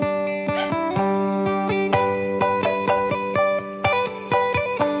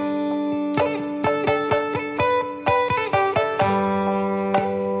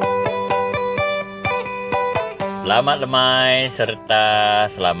Selamat lemai serta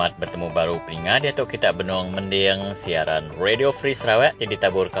selamat bertemu baru peningat di atuk kita benuang mending siaran Radio Free Sarawak yang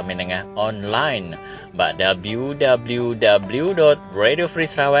ditabur kami dengan online bak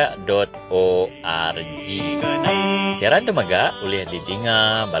www.radiofreesarawak.org. Siaran tu megak boleh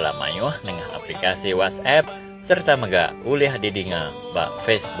didengar bala mayuh dengan aplikasi WhatsApp serta megak boleh didengar bak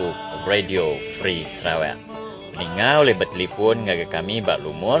Facebook Radio Free Sarawak. Peningat boleh bertelefon dengan kami bak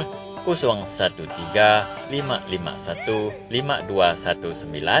lumur 0135515219.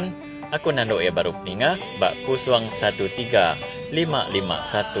 Aku nanduk ya baru peningat bak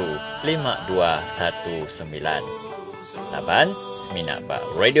 0135515219. Laban seminat bak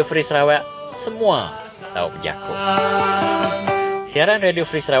Radio Free Sarawak semua tahu berjaku. Siaran Radio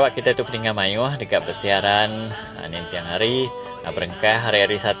Free Sarawak kita tu peningat mayuh dekat bersiaran ni tiang hari berengkah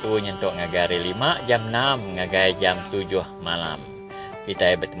hari-hari satu nyentuk ngagai hari 5 jam 6 ngagai jam 7 malam.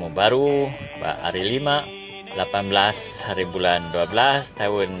 Kita bertemu baru hari 5, 18 hari bulan 12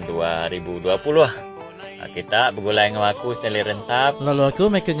 tahun 2020. Kita bergulai dengan aku Stanley Rentap. Lalu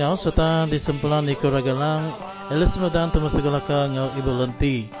aku Meka Ngau serta disempulan di Kuragalang Elisno dan Thomas Tegalaka Ngau Ibu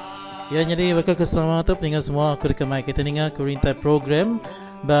Lenti. Ya, jadi bakal keselamatan peninggal semua aku dekat mic kita ninga kurintai program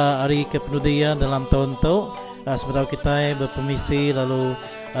hari kepenudian dalam tahun tu. Sebentar kita berpermisi lalu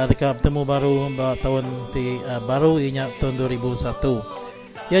dekat bertemu baru tahun baru ianya tahun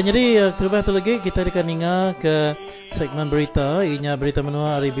 2001. Ya, jadi terlebih tu lagi kita dekat ninga ke segmen berita ianya berita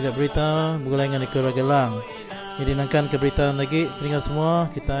menua hari bilik berita bergulai dengan Kuragalang. Jadi nangkan ke berita lagi peninggal semua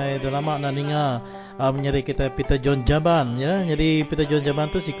kita dah lama nak ninga menyari kita Peter John Jaban ya. Jadi Peter John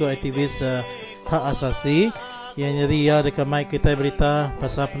Jaban tu siku aktivis hak asasi yang jadi ya dekat mic kita berita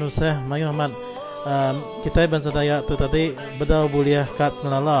pasal penusah Mayu Ahmad. Kita bangsa Dayak tu tadi bedau buliah kat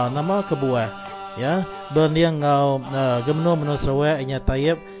ngelala nama kebuah ya berliang ngau gemno menu Sarawak inya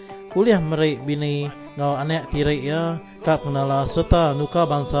tayep kuliah merik bini ngau anak tirik ya kat ngelala serta nuka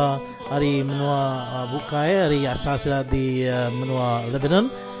bangsa hari menua bukai hari asas di menua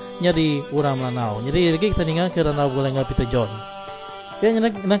Lebanon jadi orang Melanau. Jadi lagi kita dengar ke Ranau Golongan Peter John. Ya,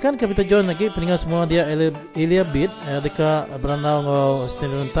 nak ke Peter John lagi peninggal semua dia Elia Bit dekat Beranau ngau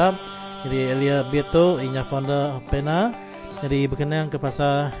Stanley Rentap. Jadi Elia Bit tu inya founder Pena. Jadi berkenaan ke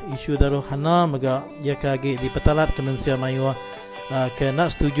pasal isu Darul Hana mega dia kagi di petalat Kementerian Mayuah ke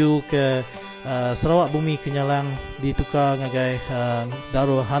nak setuju ke Sarawak Bumi Kenyalang ditukar ngagai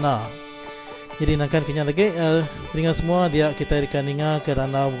Darul Hana. Jadi nakkan kenyal lagi peninggal semua dia kita dekat ninga ke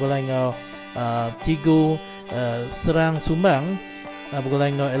Ranau bergulai ngau Cigu Serang Sumbang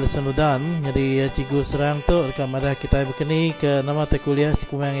bergulai ngau Elison Ludan. Jadi Cigu Serang tu dekat madah kita berkeni ke nama kuliah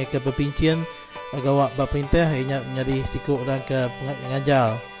sikumang ke berpincian gawak berperintah ianya jadi siku orang ke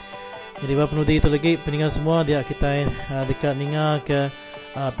pengajar. Jadi berpenudi itu lagi peninggal semua dia kita dekat ninga ke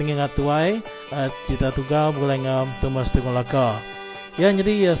pengingat tuai cita tugau bergulai ngau Thomas Tegalaka. Ya,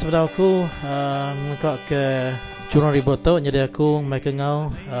 jadi sebenarnya aku mengikut ke Curang Riboto. Jadi aku Michael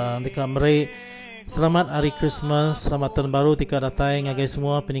Ngau dekat Merik. Selamat Hari Christmas, selamat Tahun Baru tika datang ngagai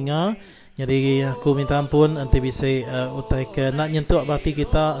semua peningal. Jadi aku minta ampun nanti bisa utai ke nak nyentuh bakti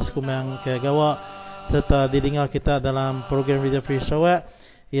kita sekumang ke gawak serta didengar kita dalam program Radio Free Sarawak.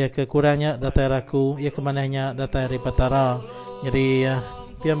 Ya, kekurangnya data aku, ya kemanahnya data dari Patara. Jadi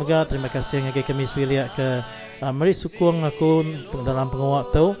pihak mega terima kasih ngagai kami sepiliak ke mari sukung aku dalam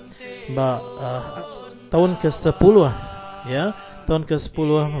pengawak tu tahun ke-10 ya, tahun ke-10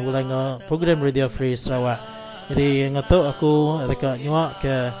 mulai program Radio Free Sarawak. Jadi ngatuk aku dekat nyuak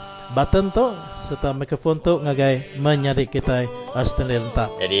ke button tu serta mikrofon tu ngagai menyadik kita Stanley Rentap.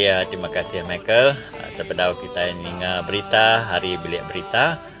 Jadi terima kasih Michael. Sepedau kita ninga berita hari bilik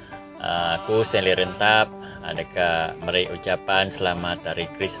berita. Aku Stanley Rentap dekat meri ucapan selamat hari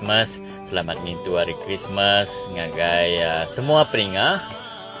Christmas, selamat mintu hari Christmas ngagai semua peringat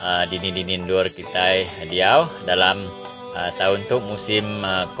dinin dur kita diau dalam tahun tu musim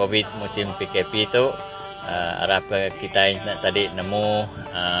Covid, musim PKP tu harap kita tadi nemu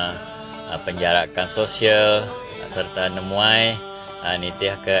penjarakan sosial serta nemuai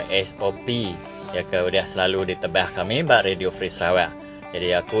nitih ke SOP ya ke udah selalu ditebah kami bak Radio Free Sarawak.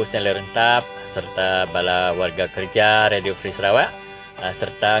 Jadi aku Stanley Rentap serta bala warga kerja Radio Free Sarawak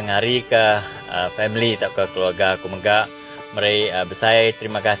serta ngari ke family tak ke keluarga aku megak meri besar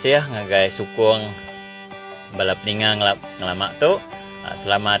terima kasih ngagai sukung bala peningang ngelamak tu.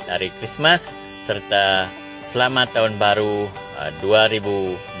 Selamat Hari Christmas serta selamat Tahun Baru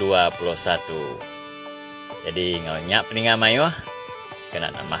 2021. Jadi nyak peningang mayuh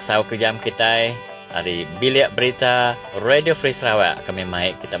kena masau ke jam kita hari bilik berita Radio Free Sarawak. Kami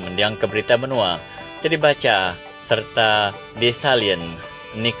mai kita mendiang ke berita benua. Jadi baca serta disalin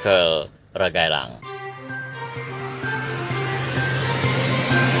Nicole Ragailang.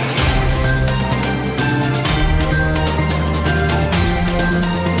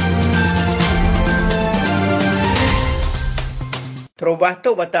 berubah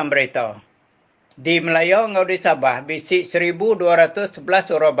tu batang berita. Di Melayu ngau di Sabah, bisi 1,211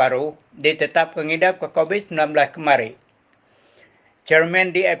 orang baru ditetap pengidap ke COVID-19 kemari.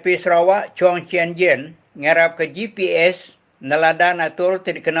 Chairman DAP Sarawak, Chong Chien Jin, ngarap ke GPS neladan atur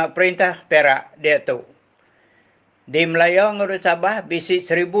tidak kena perintah Perak dia tu. Di Melayu ngau di Sabah, bisi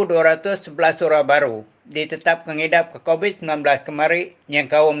 1,211 orang baru ditetap pengidap ke COVID-19 kemari yang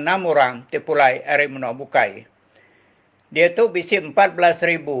kaum 6 orang terpulai hari menua bukai. Dia tu bisi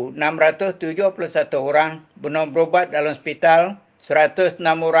 14,671 orang benar berubat dalam hospital, 106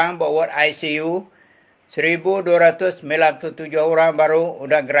 orang buat ICU, 1,297 orang baru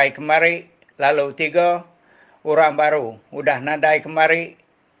udah gerai kemari, lalu 3 orang baru udah nadai kemari,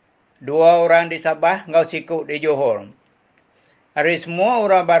 2 orang di Sabah, ngau siku di Johor. Hari semua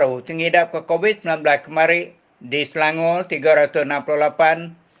orang baru tengidap ke COVID-19 kemari di Selangor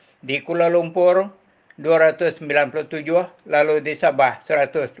 368, di Kuala Lumpur 297, lalu di Sabah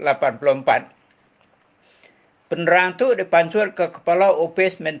 184. Penerang tu dipansur ke Kepala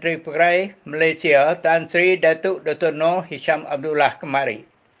Opis Menteri Perai Malaysia Tan Sri Datuk Dr. Noor Hisham Abdullah kemari.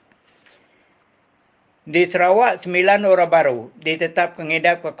 Di Sarawak, 9 orang baru ditetap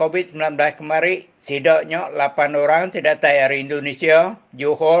pengidap ke COVID-19 kemari, setidaknya 8 orang terdatai dari Indonesia,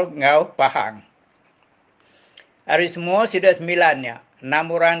 Johor, Ngau, Pahang. Hari semua sudah 9-nya.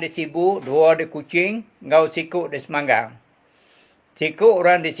 6 orang di Sibu, 2 di Kuching, Ngau Siku di Semanggang. Siku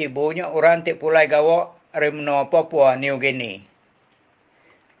orang di Sibunya orang terpulai gawak dari menua Papua New Guinea.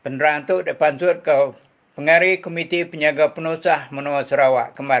 Penerang tu dipansur ke Pengarih Komiti Penjaga Penusah menua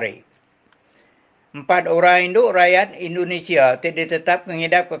Sarawak kemari. 4 orang induk rakyat Indonesia ditetap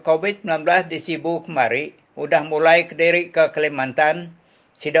mengidap ke COVID-19 di Sibu kemari, udah mulai kediri ke Kalimantan,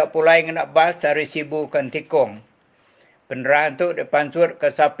 sidak pulai ngenak bas dari Sibu ke Tikong. Penerang tu dipansur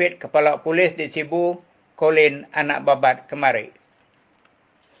ke Sapit Kepala Polis di Sibu, Colin Anak Babat kemari.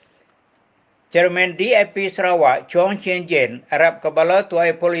 Chairman DAP Sarawak, Chong Chien Jin, harap kepala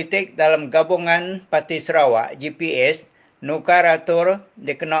tuai politik dalam gabungan Parti Sarawak, GPS, nukar atur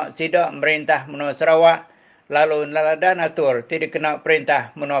dikena sidak merintah menua Sarawak, lalu neladan atur tidak kena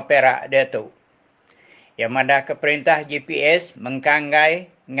perintah menua Perak dia tu. Yang madah ke perintah GPS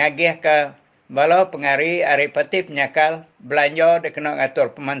mengkanggai ngagih ke bala pengarih hari parti penyakal belanja dikena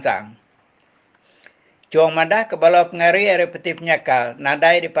atur pemansang. Cuang madah ke bala pengarih hari parti penyakal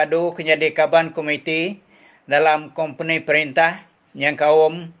nadai dipadu kenyadi kaban komiti dalam kompeni perintah yang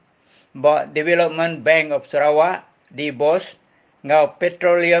kaum Development Bank of Sarawak di BOS, ngau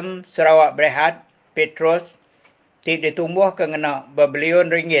Petroleum Sarawak Berhad, Petros, tidak ditumbuh ke ngena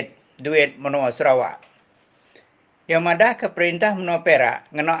berbilion ringgit duit menua Sarawak. Yang madah ke perintah menua Perak,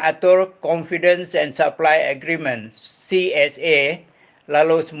 ngena atur Confidence and Supply Agreement, CSA,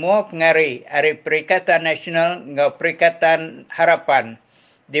 lalu semua pengarih dari Perikatan Nasional ngau Perikatan Harapan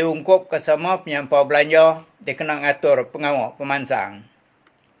diungkup ke semua penyampau belanja dikena atur pengawal pemansang.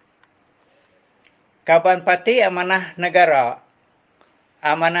 Kaban Parti Amanah Negara,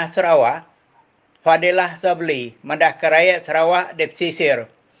 Amanah Sarawak, Fadilah Sabli, madah ke rakyat Sarawak di pesisir.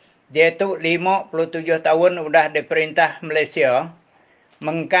 Dia tu 57 tahun sudah diperintah Malaysia,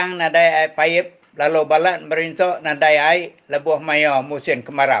 mengkang nadai air paip, lalu balat merintok nadai air lebuh maya musim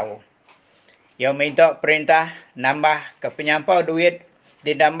kemarau. Yang minta perintah nambah ke penyampau duit,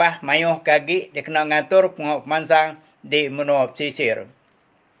 ditambah mayuh kaki dikena ngatur pengawal pemansang di menua pesisir.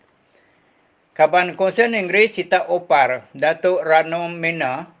 Kaban Konsen Inggeris Sita Opar, Datuk Rano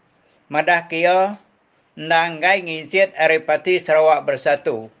Mina, madah kia nanggai ngisiat hari Parti Sarawak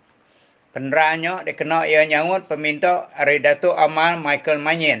Bersatu. Penerangnya dikena ia nyangut peminta hari Datuk Amal Michael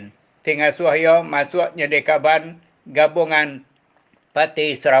Manyin, tinggal suahya masuk nyedi kaban gabungan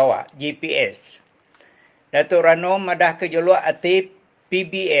Parti Sarawak, GPS. Datuk Rano madah kejuluak hati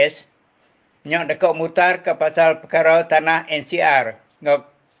PBS, yang dekat mutar ke pasal perkara tanah NCR,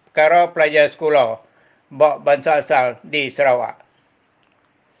 perkara pelajar sekolah bak bangsa asal di Sarawak.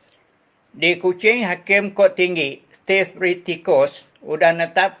 Di Kuching, Hakim Kot Tinggi Steve Ritikos sudah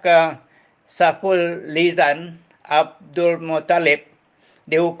netap ke Saful Lizan Abdul Muttalib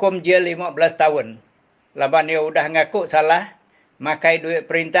dihukum jel 15 tahun. Laban dia sudah ngaku salah makai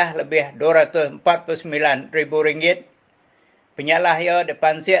duit perintah lebih RM249,000. Penyalah ia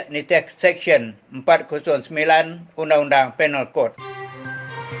dipansiat nitih Seksyen 409 Undang-Undang Penal Code.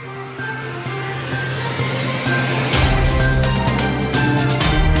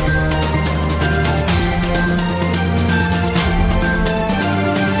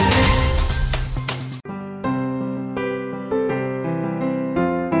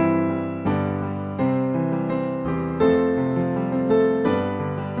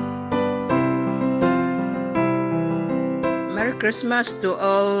 Christmas to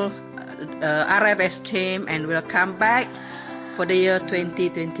all RFS team, and welcome back for the year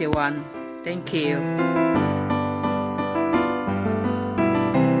 2021. Thank you.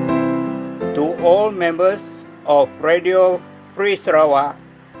 To all members of Radio Free Sarawak,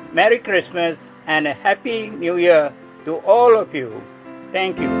 Merry Christmas and a Happy New Year to all of you.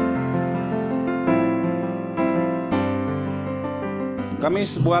 Thank you. Kami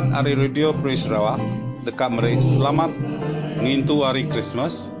sebuat hari Radio Free Sarawak dekat meri selamat ngintu hari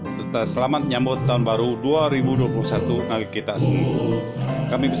Christmas serta selamat nyambut tahun baru 2021 ngagi kita semua.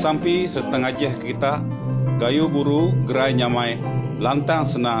 Kami bersampi serta ngajih kita gayu buru gerai nyamai lantang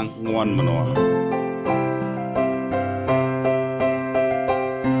senang nguan menua.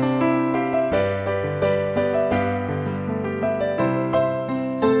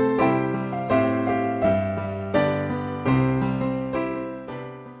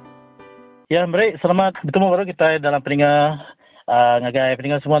 Ya, baik. Selamat bertemu baru kita dalam peningat ngagai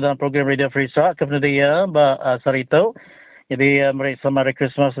peningat semua dalam program Radio Free Sarawak kepada dia Sarito. Jadi baik, selamat Merry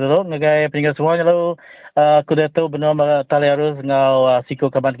Christmas dulu ngagai peningat semua lalu aku dah tahu benar tali arus ngau siku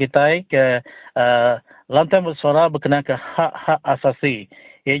kaban kita ke lantai bersuara berkenaan ke hak-hak asasi.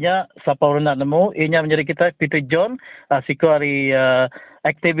 Ianya siapa orang nak nemu, ianya menjadi kita Peter John siku hari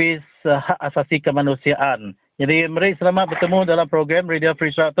aktivis hak asasi kemanusiaan. Jadi mari selamat bertemu dalam program Radio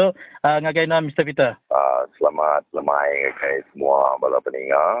Free Sarawak tu ngagai nama Mr. Peter. Selamat lemai ke semua bala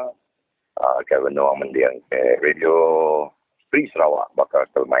pendengar. Ke benua mendiang ke Radio Free Sarawak bakal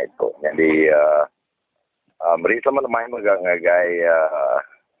lemai tu. Jadi mari selamat lemai ngagai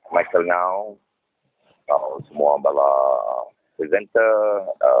Michael Ngau. Semua bala presenter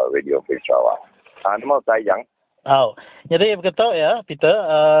Radio Free Sarawak. Nama saya Yang. Oh, jadi begitu ya, Peter.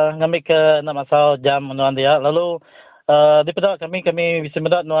 Kami ke nak masal jam nuan dia. Lalu di pada kami bisa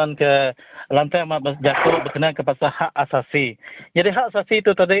mendapat nuan ke lantai amat berjatuh berkenaan ke pasal hak asasi. Jadi hak asasi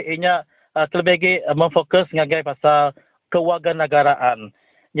itu tadi ianya terlebih memfokus ngagai pasal kewarganegaraan.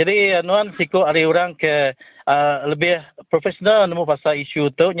 Jadi nuan siku hari orang ke lebih profesional nemu pasal isu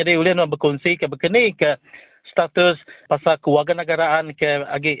tu. Jadi boleh nuan berkongsi ke berkenaan ke status pasal kewarganegaraan ke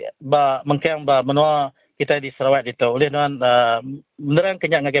agi mengkang menua kita di Sarawak itu. Oleh tuan menerang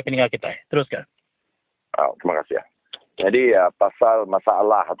kenyak ngagai peninggal kita. Teruskan. Terima kasih. Jadi pasal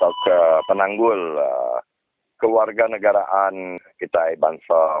masalah atau penanggul kewarganegaraan kita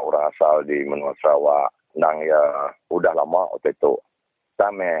bangsa orang asal di menua Sarawak nang ya udah lama waktu itu.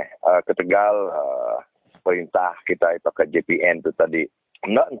 Sampai ketegal perintah kita itu ke JPN itu tadi.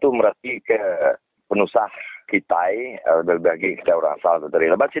 Nak itu merati ke penusah kita berbagi kita orang asal tu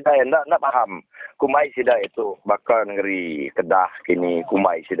tadi. Lepas kita nak faham kumai sida itu bakal negeri Kedah kini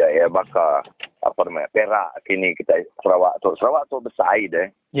kumai sida ya bakal apa namanya Perak kini kita Sarawak tu besar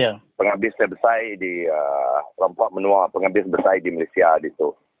deh. Ya. Penghabis besar di Lombok menua, penghabis besar di Malaysia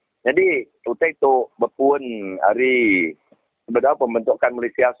itu. Jadi utai tu berpun hari sebenarnya pembentukan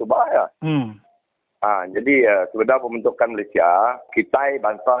Malaysia subah ya. Jadi sebenarnya pembentukan Malaysia, kita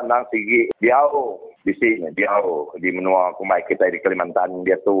bangsa nang sigi jauh di sini, jauh di menua kumai kita di Kalimantan,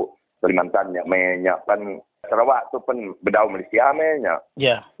 dia tu Kalimantan yang menyiapkan Sarawak tu pun bedau Malaysia menyak.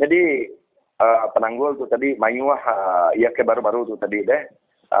 Ya. Jadi penanggul tu tadi mayuah ia ke baru-baru tu tadi deh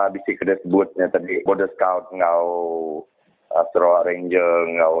bisi kena sebutnya tadi Border Scout ngau Sarawak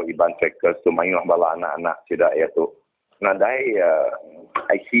Ranger ngau Iban Trackers tu mayuah bala anak-anak sudah ya tu. Nadai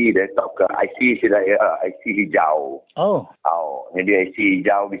IC deh tau ke IC sudah ya IC hijau. Oh. Jadi IC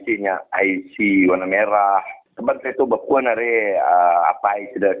hijau bisinya IC warna merah. Sebab itu berpuan hari apa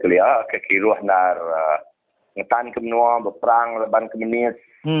sudah kelia ke kiruh nar ngetan ke menua berperang leban ke menis.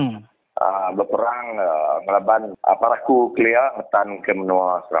 Berperang melaban paraku kelia ngetan ke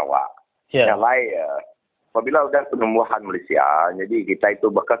menua Sarawak. Yeah. Yang lain apabila sudah penumbuhan Malaysia, jadi kita itu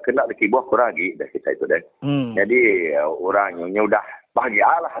bakal kena lagi buah kurang lagi dah kita itu deh. Jadi orangnya sudah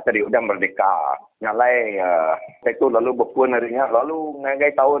bahagialah tadi sudah merdeka. Yang lain kita itu lalu berpuan harinya lalu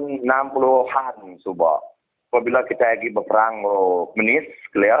ngagai tahun 60-an subah. Apabila kita lagi berperang menis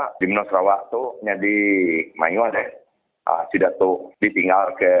kelia di menua Sarawak tu jadi mayu deh. Sudah tu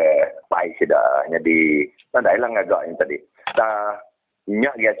ditinggal ke Pai sudah jadi tak hilang agak yang tadi.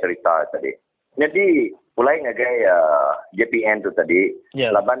 Nyak dia cerita tadi. Jadi mulai ngagai JPN tu tadi,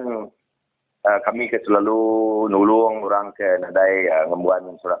 laban kami ke selalu nulung orang ke nadai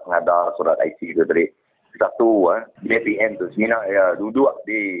ngembuan surat pengadal, surat IC tu tadi. Satu JPN tu sebenarnya duduk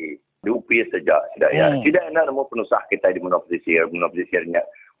di UP saja sudah ya. Tidak nak nemu penusah kita di menua pesisirnya.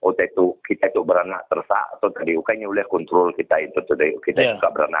 Itu kita itu beranak tersak tu tadi. Bukannya boleh kontrol kita itu tadi. Kita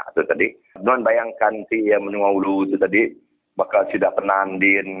juga beranak tu tadi. Non bayangkan si menua ulu tu tadi. bakal sudah penan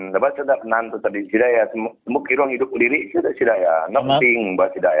din. Lepas sudah penan tu tadi sudah ya semua kirong hidup lirik sudah ya. Nak penting bah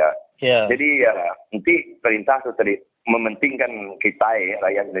sudah ya. Yeah. Jadi nanti perintah tu tadi mementingkan kita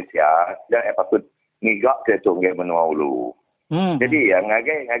rakyat Malaysia dan patut ngigak ke tu ngai menua ulu. Jadi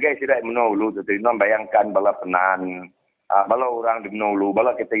ngagai sudah menua ulu tu tadi non bayangkan bala penan bala orang di menua ulu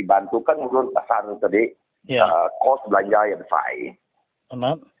bala kita bantu kan urun pasar tu tadi. Kos belanja yang besar.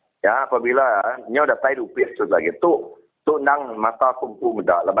 Ya, apabila nyo datai rupiah tu lagi tu nang mata kumpu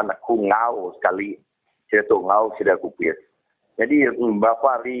muda laban aku ngau sekali. Saya tu ngau sudah rupiah. Jadi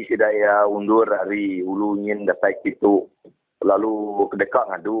berapa hari sudah ya undur hari ulunyin datai itu lalu kedekat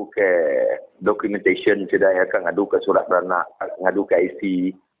ngadu ke documentation sudah ya kan ngadu ke surat beranak, ngadu ke IC.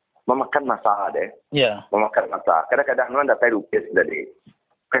 Memakan masa deh. Ya. Memakan masa. Kadang-kadang nuan datai rupiah sudah deh.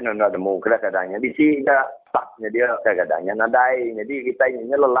 Kan ada mu kadang-kadangnya di sini dah taknya dia kadang-kadangnya nadai. Jadi kita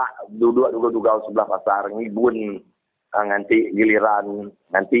ini lelah duduk sebelah pasar ngibun nganti giliran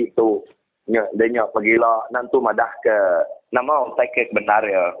nanti tu dia pagila nanti madah ke nama utek benar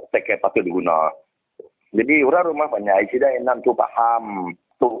ya utek patut diguna. Jadi orang rumah banyak sida enam tu paham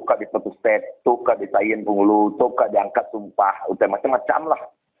tu kat di satu state tu kat di tayin pengulu tu kat diangkat sumpah utek macam-macam lah.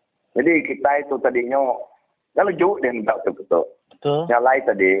 Jadi kita itu tadinya kalau jauh dan tak betul. Yang lain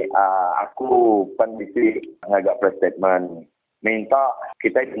tadi, aku pandisi ngagak press statement minta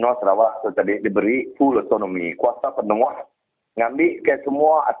kita di Nusa Sarawak tu tadi diberi full autonomy, kuasa penuh ngambil ke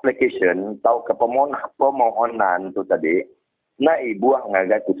semua application tau ke permohonan tu tadi nak ibuah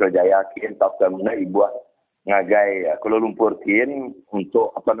ngagai Putrajaya kin tau ke nak ibuah ngagai Kuala Lumpur kin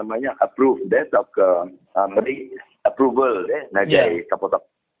untuk apa namanya approve deh tau ke beri approval deh ngagai kapota.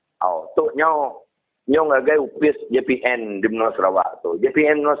 Tu nyong ngagai upis JPN di Nusa Sarawak tu.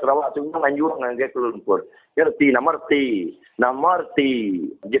 JPN Nusa Sarawak tu nyong anjur ngagai Kuala Lumpur. Namarti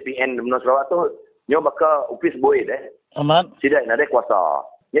JPN di Nusa Sarawak tu nyong bakal upis boy deh. Amat. Tidak ada kuasa.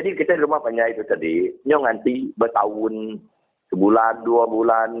 Jadi kita di rumah panjang itu tadi, nyong nanti bertahun, sebulan, 2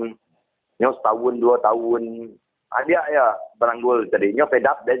 bulan, nyong setahun, 2 tahun. Ada ya beranggul tadi, nyong fed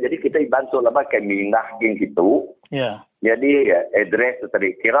up deh. Jadi kita bantu lah pakai mindah king gitu. Ya. Jadi address tu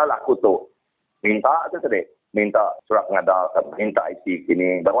tadi, kira lah aku tu. Minta tu tadi, minta surat pengadal, minta IC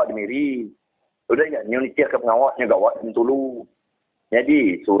kini, bawa di Miri. Sudah ya, nyong nikir ke pengawasnya gawat dulu.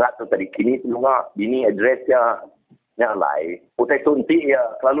 Jadi surat tu tadi, kini tu ngak, bini addressnya. Yang lain, utai tunti ya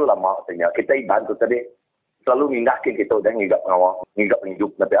selalu lama katanya. Kita bantu tadi selalu mindahkan kita dan ngigap pengawal, ngigap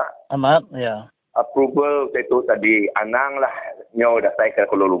penghidup nanti Amat, ya. Approval itu tadi anang lah nyo datai ke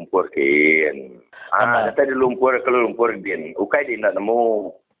Kuala Lumpur kin. Datai di Kuala Lumpur din. Ukai di nak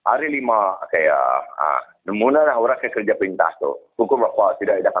nemu hari 5 kayak nemu lah orang ke kerja perintah tu. Pukul berapa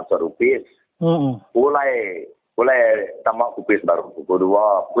tidak ada kantor rupis. Mulai tamak kupis baru pukul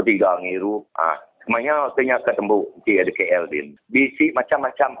 2, pukul 3 ngiru. Semuanya tanya ketemu di KL din. Bisi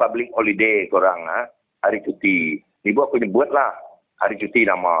macam-macam public holiday korang hari cuti. Ibu aku nyebutlah hari cuti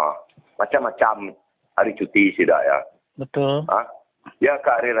nama. Macam-macam hari cuti sudah ya. Betul. Dia ke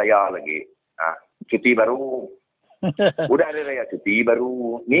hari raya lagi. Cuti baru. Udah hari raya cuti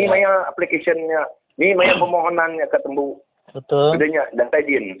baru. Ni maya applicationnya. Ni maya permohonannya ketemu. Betul. Udahnya datai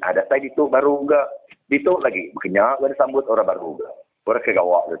din. Datai itu baru juga. Itu lagi. Berkenyak ada sambut orang baru juga. Orang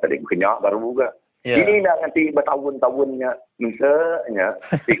kegawak tadi. Berkenyak baru juga. Yeah. Ini dah nanti bertahun-tahunnya misalnya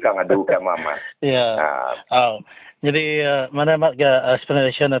jika ngadu ke mama. Ya. Jadi mana mak ke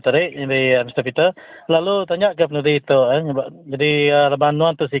explanation tadi ini Mr. Peter. Lalu tanya ke peneliti itu jadi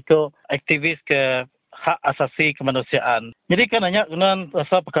Lebanon tu siko aktivis ke hak asasi kemanusiaan. Jadi kan hanya gunan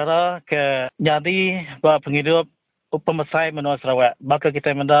rasa perkara ke jadi bahawa penghidup pemesai menua Sarawak. Maka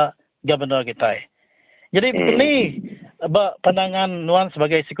kita mendak gubernur kita. Jadi ini pandangan Nuan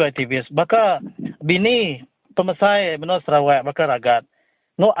sebagai siko aktivis. Maka bini pemesai menua Sarawak maka ragat.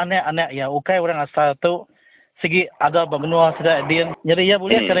 No anak-anak ya ukai orang asal tu segi ada bermenua sudah dia. Jadi ya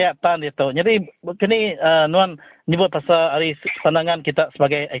boleh kerakyatan itu. Jadi kini Nuan nyebut pasal hari pandangan kita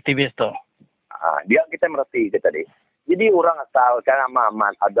sebagai aktivis tu. Dia kita mereti tadi. Jadi orang asal kan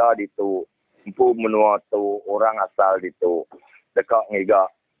amat ada di tu. Empu menua tu orang asal di tu. Dekat ngigak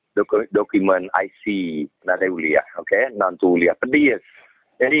dokumen IC nanti uliah, okey, nanti uliah pedis.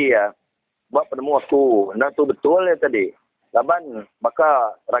 Jadi buat penemu aku, nanti betul ya tadi. Laban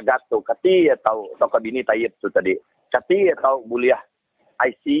maka ragat tu kati ya tahu bini tayit tu tadi. Kati ya tahu uliah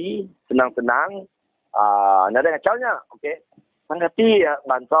IC senang-senang. Nada ngacaunya, okey. Sangkati ya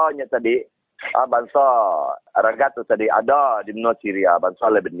bansanya tadi. Bansa ragat tu tadi ada di North Syria, bansa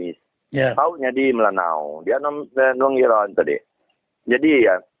Lebanese. Yeah. Tahunya di Melanau. Dia nong Iran tadi. Jadi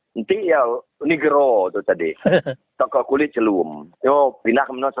nanti ya Negro tu tadi. Tokoh kulit celum. Yo pindah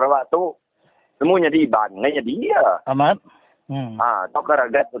ke Nusa Sarawak tu semuanya di Iban. Nganya dia. Amat. Tok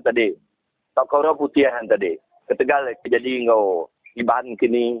karagat tu tadi. Tok kau putihan tadi. Ketegal jadi ngau iban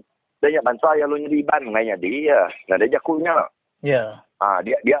kini. Dia bansa ya lu nyari iban nganya dia. Nah dia jakunya. Ya.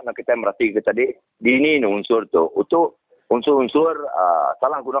 Dia nak kita merhati ke tadi. Di ini unsur tu. Untuk unsur-unsur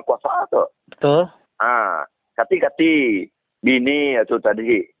salah guna kuasa tu. Betul. Kati-kati bini tu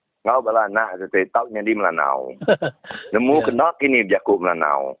tadi. Ngau bala anak tu tadi. Tau nyadi melanau. Nemu kena kini jaku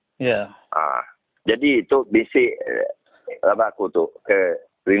melanau. Ya. Jadi itu basic aku tu ke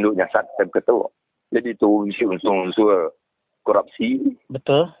rindu nyasat ketua. Jadi itu basic unsur-unsur korupsi.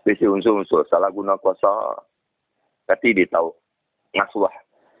 Betul. Basic unsur-unsur salah guna kuasa. Kati dia tahu ngasuh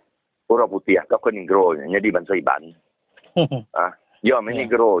orang putih kau kan negro jadi bangsa Iban. Ya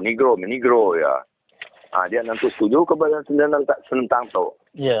menegro ya. Dia nanti setuju kepada senentang tu.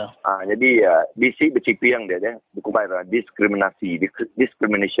 Ya. Jadi basic bercipiang dia bukan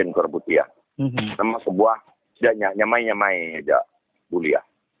discrimination orang putih. Nama sebuah tidak nyamai aja bulia.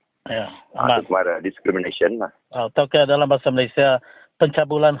 Ya. Itu kemarin discrimination lah. Atau ke dalam bahasa Malaysia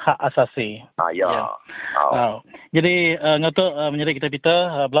pencabulan hak asasi. Ya. Jadi ngatuk menjadi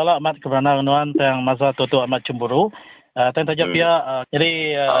kita belala amat keberana nuan tang masa tu amat cemburu. Tang tajak pia jadi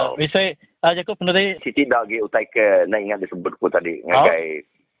wisai Jakob pendiri Siti dah gi utai ke nak ingat disebut aku tadi ngagai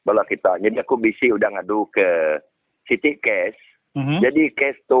bala kita. Jadi aku bisi udah ngadu ke Siti kes. Jadi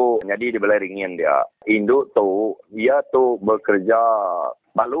kes tu jadi di balai ringin dia. Induk tu dia tu bekerja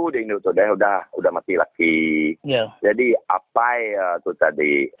baru di Induk tu dah udah mati laki. Ya. Jadi apa tu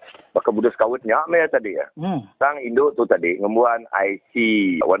tadi berkebudus kawitnya me tadi ya. Sang Induk tu tadi ngembuan IC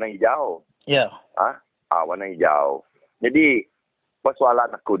warna hijau. Ya. Warna hijau. Jadi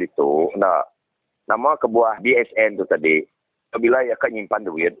persoalan aku itu nama kebuah BSN tu tadi apabila ia akan nyimpan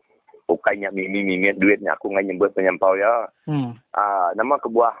duit bukannya mimit duitnya aku nggak nyebut penyampau ya. Nama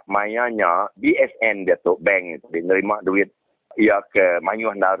kebuah mayanya BSN dia tu bank itu dia nerima duit ia ke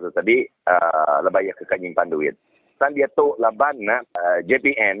manyuh ndar tu tadi lebay ia ke nyimpan duit. Dan dia tu laban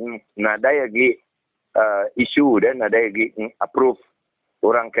JPN ada lagi isu dan ada lagi approve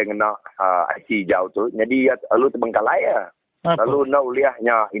orang kena IC jauh tu. Jadi ya lalu terbengkalai ya. Lalu nak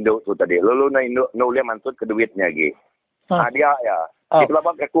uliahnya Induk tu tadi. Lalu nak uliah mansut ke duitnya lagi. Dia ya. Kita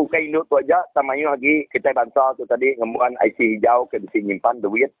labang aku ke Induk tu aja. Tamayu lagi kita bangsa tu tadi. Ngembuan IC hijau ke bisa nyimpan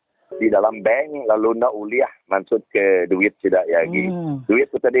duit di dalam bank. Lalu nak uliah mansut ke duit tidak ya lagi. Duit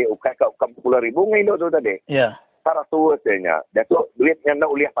tu tadi ukai ke 10,000 ke Induk tu tadi. Ya. Para suasanya. Dia tu duitnya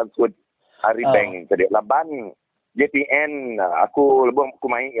nak uliah mansut hari bank tadi. Laban JPN. Aku lebih aku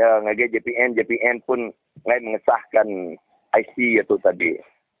main ngagai JPN. JPN pun ngai mengesahkan IC itu tadi.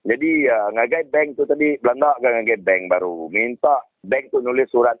 Jadi ngagai bank tu tadi Belanda ngagai bank baru. Minta bank tu nulis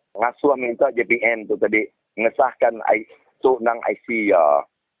surat ngasuh minta JPN tu tadi mengesahkan tu nang IC ya.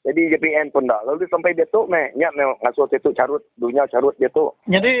 Jadi JPN pun tak. Lalu sampai dia tu nyak ngasuh tu carut dunia carut dia tu.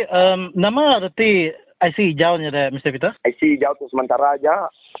 Jadi nama reti IC hijau nya dah Mr. Peter? IC hijau tu sementara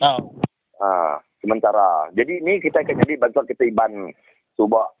aja. Sementara. Jadi ni kita akan jadi bantuan kita Iban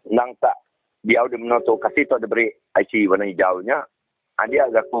cuba nang tak dia udah menonton kasih tu ada beri IC warna hijaunya. Dia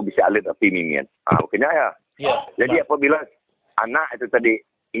agak aku bisa alit api mimian. Bukannya ya. Jadi apabila anak itu tadi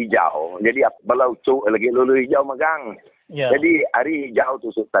hijau, jadi balau cuk lagi lulu hijau megang. Jadi hari hijau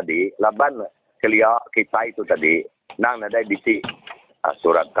tu tadi laban kelia kita itu tadi nang ada bisi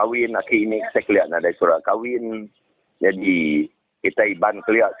surat kahwin aki ini saya kelihatan ada surat kahwin. Jadi kita Iban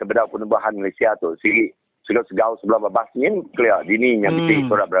kelia sebenarnya penubuhan Malaysia tu sudah segau sebelah babasnya kelia dininya bisi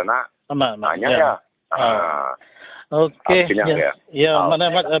surat beranak. Ya. Okey. Ya, mana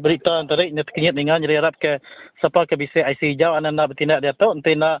berita antara ini terkenyit dengan jadi harap ke siapa ke bisa IC hijau anda nak bertindak dia tu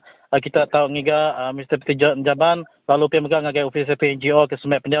nanti nak kita tahu ngiga Mr. Peter Jaban lalu pergi megang ngagai ofis PNGO ke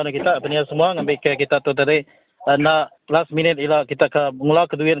semak pendiam kita semua ngambil ke kita tu tadi nak last minute ila kita ke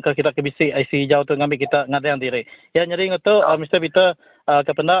mula ke duit ke kita ke bisi IC hijau tu ngambil kita ngadang diri. Ya jadi ngatu Mr. Peter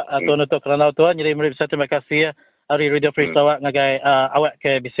ke pendak atau untuk kerana tuan jadi mereka terima kasih Hari Radio Free Sarawak ngagai awak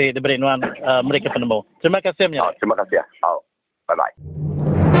ke bisa diberi nuan mereka penemu. Terima kasih menyak. Terima kasih ya. Bye-bye.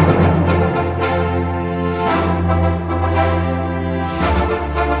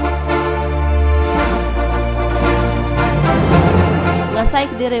 Ngasai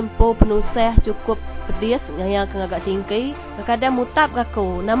ke dirempo penusah cukup pedis ngaya ke ngagak tingkai. Kadang mutap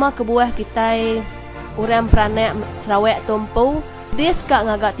aku nama kebuah kita orang peranak Sarawak Tompu. Dia sekak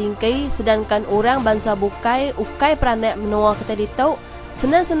ngagak tingkai sedangkan orang bangsa bukai ukai peranak menua kita ditau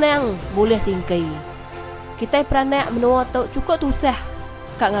senang-senang boleh tingkai. Kita peranak menua tau cukup tusah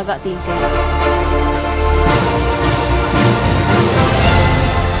kak ngagak tingkai.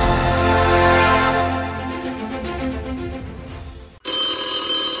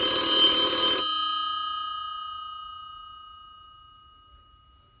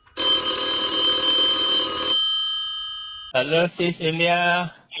 Hello, Sis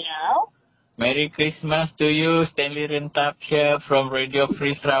Elia. Hello. Merry Christmas to you. Stanley Rentap here from Radio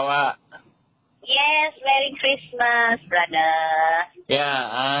Free Sarawak. Yes, Merry Christmas, brother. Ya,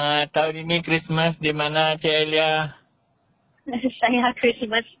 tahun ini Christmas di mana, Cik Elia? Saya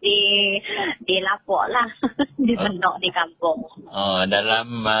Christmas di Lapok lah. Di Senok, di kampung. Oh,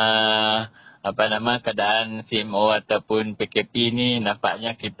 dalam keadaan CMO ataupun PKP ni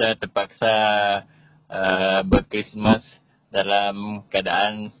nampaknya kita terpaksa berkrismas dalam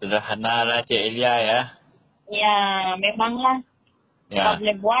keadaan sederhana lah, Cik Elia ya. Ya, memanglah. Ya. Apa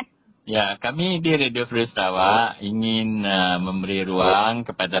boleh buat? Ya, kami di Radio Free Sarawak ingin memberi ruang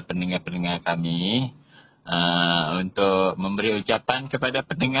kepada pendengar-pendengar kami untuk memberi ucapan kepada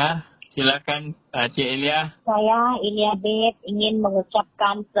pendengar. Silakan, Cik Elia. Saya, Elia Bet, ingin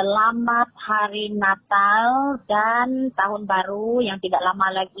mengucapkan selamat Hari Natal dan Tahun Baru yang tidak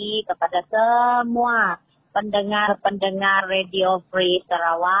lama lagi kepada semua pendengar-pendengar Radio Free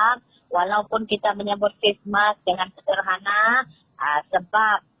Sarawak. Walaupun kita menyambut Christmas dengan sederhana,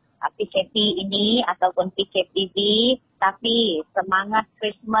 sebab PKP ini ataupun PKPV, tapi semangat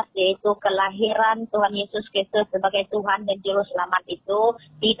Christmas iaitu kelahiran Tuhan Yesus Kristus sebagai Tuhan dan Juru Selamat itu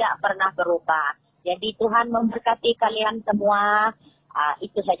tidak pernah berubah. Jadi Tuhan memberkati kalian semua.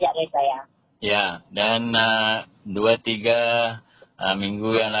 Itu saja dari saya. Ya, dan 2-3 minggu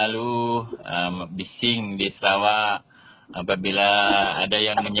yang lalu bising di Sarawak apabila ada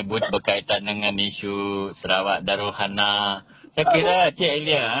yang menyebut berkaitan dengan isu Sarawak Darul Hana. Saya kira, Cik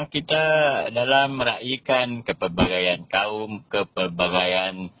Elia, kita dalam meraihkan kepelbagaian kaum,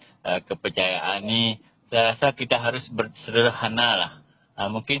 kepelbagaian kepercayaan ni, saya rasa kita harus bersederhana lah.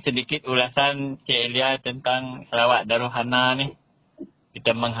 Mungkin sedikit ulasan Cik Elia tentang Sarawak Darul Hana ni.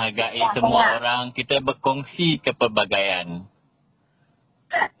 Kita menghargai semua orang, kita berkongsi kepelbagaian.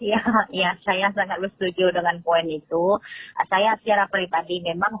 Ya, saya sangat bersetuju dengan poin itu. Saya secara pribadi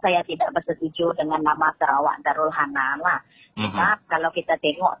memang saya tidak bersetuju dengan nama Sarawak Darul Hana lah. Sebab kalau kita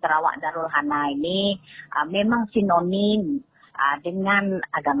tengok Sarawak Darul Hana ini memang sinonim dengan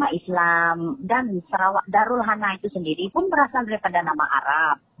agama Islam, dan Sarawak Darul Hana itu sendiri pun berasal daripada nama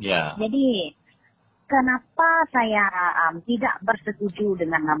Arab. Yeah. Jadi kenapa saya tidak bersetuju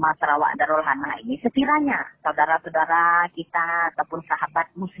dengan nama Sarawak Darul Hana ini? Sekiranya saudara-saudara kita ataupun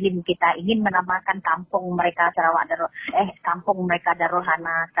sahabat Muslim kita ingin menamakan kampung mereka kampung mereka Darul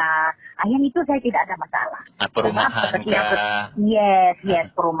Hana yang itu saya tidak ada masalah. Perumahan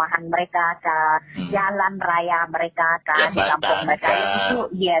Yes, perumahan mereka jalan raya mereka di kampung mereka itu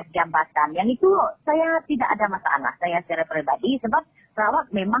jambatan. Yang itu saya tidak ada masalah. Saya secara pribadi sebab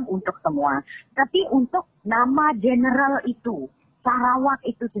Sarawak memang untuk semua. Tapi untuk nama general itu, Sarawak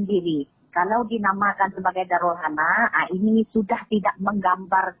itu sendiri, kalau dinamakan sebagai Darul Hana, ini sudah tidak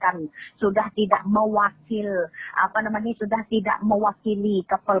menggambarkan, sudah tidak sudah tidak mewakili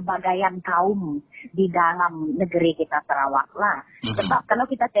kepelbagaian kaum di dalam negeri kita Sarawak lah. Sebab kalau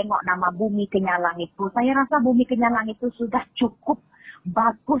kita tengok nama Bumi Kenyalang itu, saya rasa Bumi Kenyalang itu sudah cukup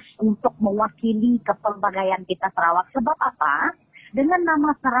bagus untuk mewakili kepelbagaian kita Sarawak. Sebab apa? Dengan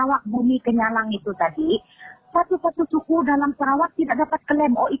nama Sarawak Bumi Kenyalang itu tadi, satu-satu suku dalam Sarawak tidak dapat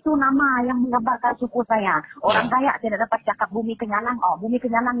klaim, itu nama yang menggambarkan suku saya. Orang Dayak tidak dapat cakap Bumi Kenyalang, Bumi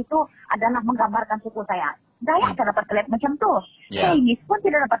Kenyalang itu adalah menggambarkan suku saya. Dayak tidak dapat klaim macam tu. Chinese pun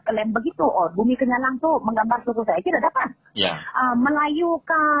tidak dapat klaim begitu. Bumi Kenyalang tu menggambar suku saya. Tidak dapat. Melayu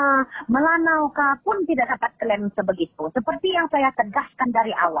kah, Melanau kah pun tidak dapat klaim sebegitu. Seperti yang saya tegaskan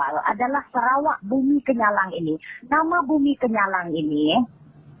dari awal adalah Sarawak Bumi Kenyalang ini. Nama Bumi Kenyalang ini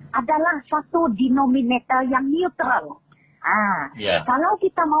adalah satu denominator yang neutral. Kalau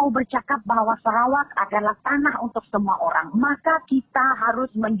kita mau bercakap bahawa Sarawak adalah tanah untuk semua orang, maka kita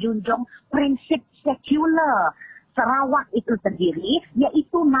harus menjunjung prinsip sekular Sarawak itu sendiri,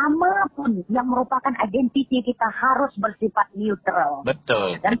 yaitu nama pun yang merupakan identiti kita harus bersifat neutral.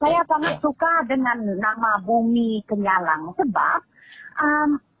 Betul. Dan saya sangat suka dengan nama Bumi Kenyalang sebab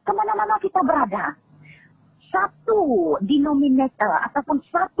kemana-mana kita berada, satu denominator ataupun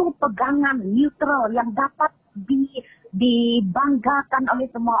satu pegangan neutral yang dapat dibanggakan oleh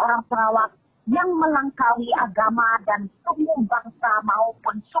semua orang Sarawak yang melangkaui agama dan suku bangsa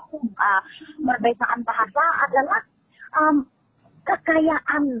maupun suku perbezaan bahasa adalah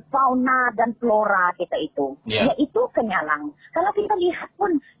kekayaan fauna dan flora kita itu, yaitu Kenyalang. Kalau kita lihat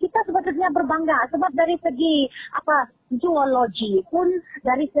pun, kita sebetulnya berbangga sebab dari segi zoologi pun,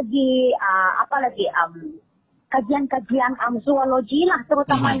 dari segi kajian-kajian zoologi lah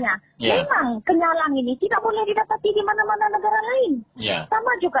terutamanya. Memang Kenyalang ini tidak boleh didapati di mana-mana negara lain.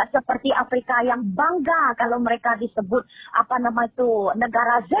 Sama juga seperti Afrika yang bangga kalau mereka disebut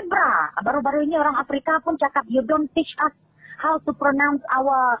negara zebra. Baru-baru ini orang Afrika pun cakap, you don't teach us how to pronounce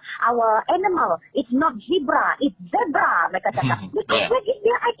our animal. It's not zebra, it's zebra. Mereka cakap because that is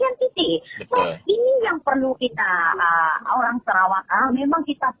their identity. So ini yang perlu kita orang Sarawak. Memang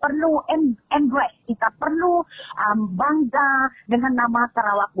kita perlu embrace, kita perlu bangga dengan nama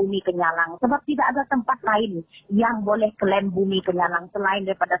Sarawak Bumi Kenyalang. Sebab tidak ada tempat lain yang boleh klaim Bumi Kenyalang selain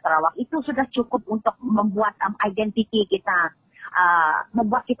daripada Sarawak. Itu sudah cukup untuk membuat identiti kita,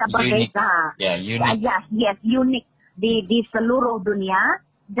 membuat kita berbeza. Unik. Yes, unik di seluruh dunia.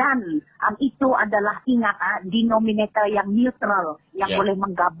 Dan itu adalah denominator yang neutral yang boleh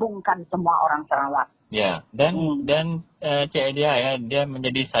menggabungkan semua orang Sarawak. Ya, dan Cik Elia dia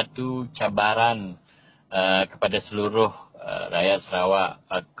menjadi satu cabaran kepada seluruh rakyat Sarawak,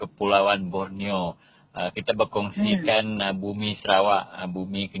 Kepulauan Borneo. Kita berkongsikan bumi Sarawak,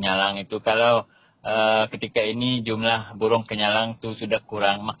 bumi Kenyalang itu. Kalau ketika ini jumlah burung Kenyalang tu sudah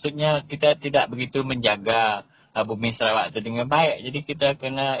kurang, maksudnya kita tidak begitu menjaga bumi Sarawak itu dengan baik. Jadi kita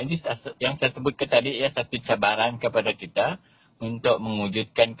kena, ini yang saya sebutkan tadi satu cabaran kepada kita untuk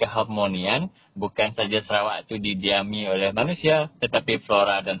mewujudkan keharmonian, bukan saja Sarawak itu didiami oleh manusia, tetapi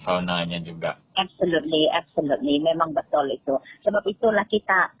flora dan faunanya juga. Absolutely. Memang betul itu. Sebab itulah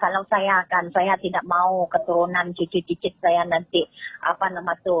kita, kalau saya tidak mau keturunan cicit-cicit saya nanti,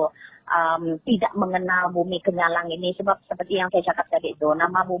 tidak mengenal Bumi Kenyalang ini. Sebab seperti yang saya cakap tadi itu,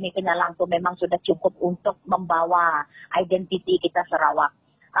 nama Bumi Kenyalang itu memang sudah cukup untuk membawa identiti kita Sarawak.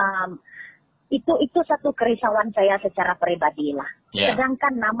 Itu satu kerisauan saya secara pribadi lah.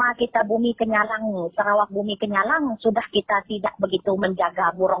 Sedangkan nama kita Bumi Kenyalang, Sarawak Bumi Kenyalang, sudah kita tidak begitu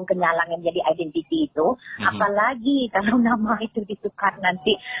menjaga burung Kenyalang yang menjadi identiti itu. Apalagi kalau nama itu ditukar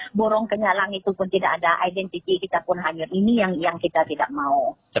nanti, burung Kenyalang itu pun tidak ada, identiti kita pun hanyut. Ini yang kita tidak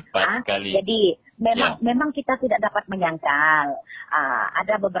mau. Tepat sekali. Jadi memang kita tidak dapat menyangkal.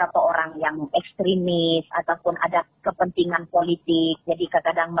 Ada beberapa orang yang ekstremis ataupun ada kepentingan politik. Jadi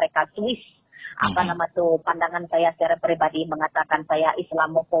kadang-kadang mereka twist pandangan saya secara pribadi mengatakan saya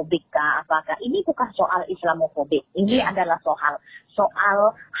Islamofobik kah apakah. Ini bukan soal Islamofobik. Ini adalah soal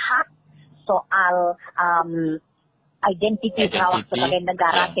hak, soal identiti Sarawak sebagai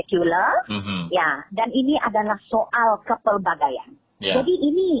negara sekular. Dan ini adalah soal kepelbagaian. Jadi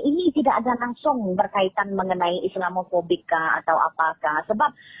ini tidak ada langsung berkaitan mengenai Islamofobik kah atau apakah.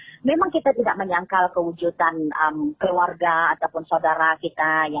 Sebab memang kita tidak menyangkal kewujudan keluarga ataupun saudara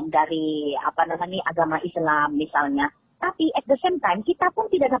kita yang dari agama Islam misalnya. Tapi at the same time kita pun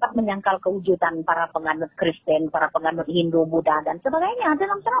tidak dapat menyangkal kewujudan para penganut Kristen, para penganut Hindu, Buddha dan sebagainya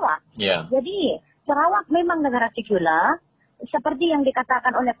dalam Sarawak. Jadi Sarawak memang negara sekular, seperti yang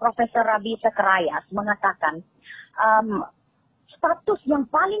dikatakan oleh Profesor Rabi Sakarayas mengatakan status yang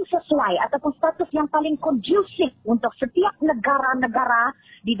paling sesuai ataupun status yang paling kondusif untuk setiap negara-negara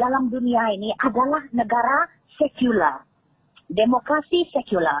di dalam dunia ini adalah negara sekular. Demokrasi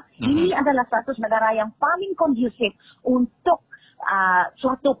sekular. Ini adalah status negara yang paling kondusif untuk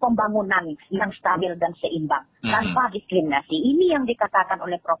suatu pembangunan yang stabil dan seimbang tanpa diskriminasi. Ini yang dikatakan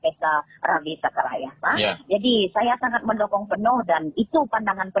oleh Profesor Rabi Sakarayas. Jadi saya sangat mendukung penuh dan itu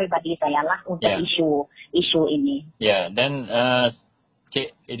pandangan pribadi saya lah untuk isu ini. Dan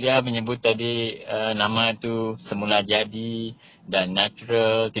Cik Elia menyebut tadi nama itu semula jadi dan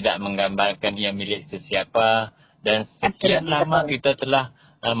natural, tidak menggambarkan ia milik sesiapa, dan sekian lama kita telah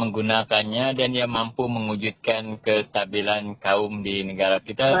menggunakannya dan ia mampu mewujudkan kestabilan kaum di negara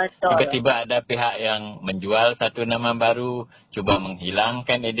kita. Tiba-tiba ada pihak yang menjual satu nama baru, cuba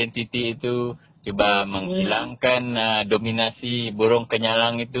menghilangkan identiti itu, cuba menghilangkan dominasi burung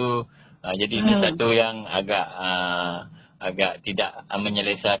Kenyalang itu. Jadi ini satu yang agak tidak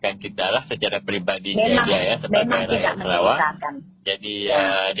menyelesaikan kita lah secara pribadi saja sebagai rakyat Sarawak. Jadi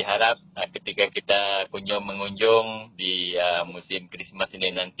diharap ketika kita mengunjung di musim Krismas ini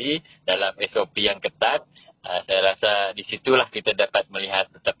nanti dalam SOP yang ketat, saya rasa di situlah kita dapat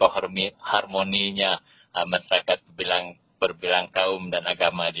melihat betapa harmoninya masyarakat berbilang kaum dan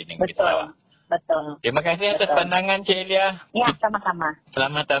agama di negeri Sarawak. Betul. Terima kasih atas pandangan Cik Elia. Ya, sama-sama.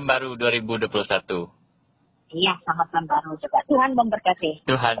 Selamat Tahun Baru 2021. Iya, selamat Tahun Baru juga. Tuhan memberkati.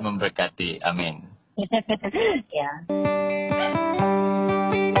 Tuhan memberkati. Amin. Ya.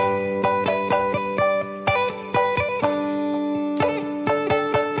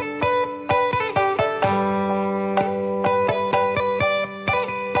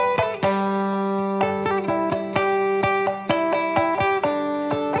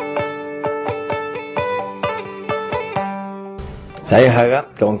 Saya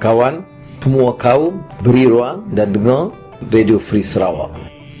harap kawan-kawan semua kaum beri ruang dan dengar Radio Free Sarawak.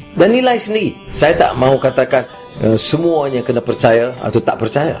 Dan nilai sendiri. Saya tak mau katakan semuanya kena percaya atau tak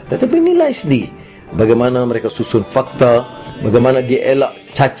percaya. Tetapi nilai sendiri. Bagaimana mereka susun fakta, bagaimana dia elak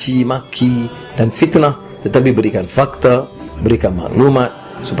caci maki dan fitnah, tetapi berikan fakta, berikan maklumat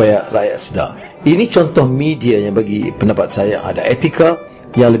supaya rakyat sedar. Ini contoh media yang bagi pendapat saya ada etika,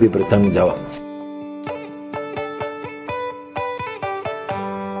 yang lebih bertanggungjawab.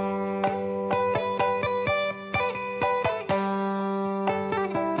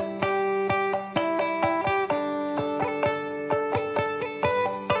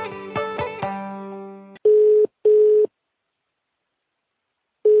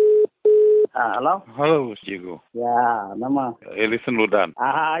 Halo. Halo, Cikgu. Ya, nama. Ellison Ludan.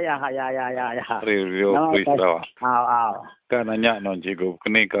 Ya. Radio Free Sarawak. Aw. Kan nanya non Cikgu,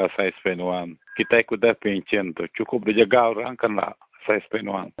 kini ke size penuan. Kita ikut dah pension tu. Cukup dijaga orang kan lah size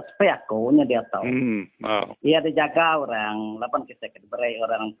penuan. Supaya aku nya dia tahu. Iya dijaga orang. Lapan kita beri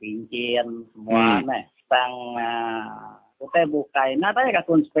orang pension semua nih. Tang kita bukai. Nada ya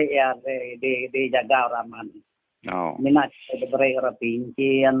kun supaya dijaga orang mana. Minat beri orang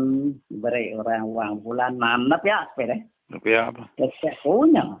pension, beri orang uang bulanan. Tapi apa? Kita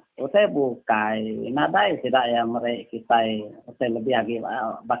punya. Kita bukai. Nada tidak yang mereka kita lebih lagi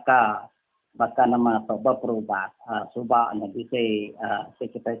baka nama atau berubah. Subah bisa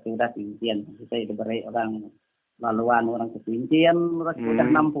kita sudah pensiun. Bisa diberi orang laluan orang kepensiun. Orang sudah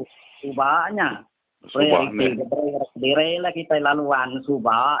 60 subahnya. Diberi lah kita laluan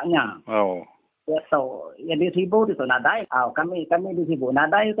subahnya. So, ya di Sibu itu nadai. Kami di Sibu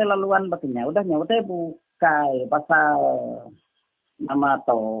nadai itu laluan betulnya. Udahnya udah bukai pasal nama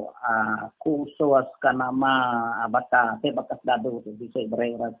atau khusus ke nama baka sebakas dadu itu bisa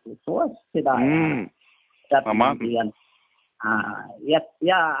bererat khusus tidak. Kemudian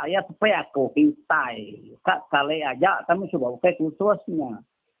ya supaya aku pintai. Kali aja kami coba bukai khususnya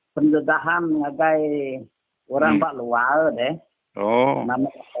pendedahan ngagai orang bak luar deh. Nama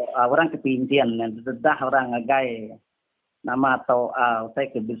orang kepensiun dan dedah orang ngagai nama atau saya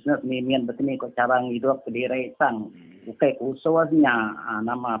ke bisnes mimian begini kok cara hidup ke diri sang bukai khususnya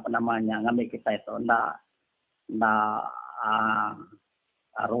nama apa namanya ngambil kita itu ndak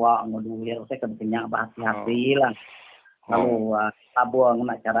ruang modulir saya kepentingan hati lah lalu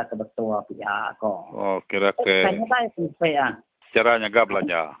tabuang nak cara kebetul pihak kok kira-kira saya caranya gak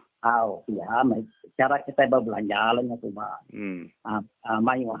belanja cara kita berbelanja lainnya coba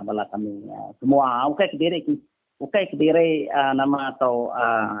main bala kami semua ukai kediri nama atau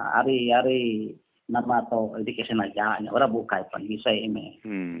hari nama atau education aja orang bukai pan bisa ini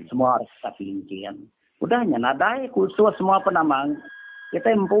semua harus pensiun udahnya nadai khusus semua penamang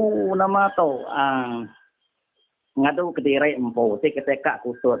kita empu nama atau ngadu kediri empu kita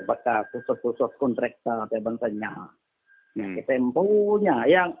khusus baka khusus kontraktor bantanya kita empunya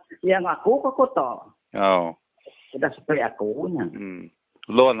yang aku kok kota. Sudah seperti aku nya.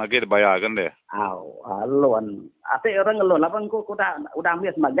 Loan lagi dibayarkan deh. Loan. Ate orang ngelon, lapang ko udah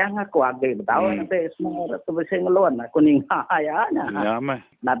ambil semagang aku agak tahu nanti semua tu bisa ngelon aku ningah ayahnya. Ya mah.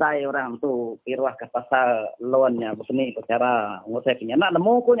 Nadai orang tu kirwah ke pasal loannya begini cara ngusai punya. Nak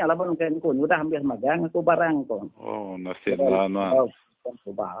nemu ko nya lapang kan ko udah ambil semagang aku barang ko. Nasib lah.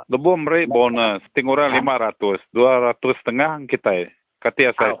 Lebu mereka bonus, tingguran 500, 200 kita katia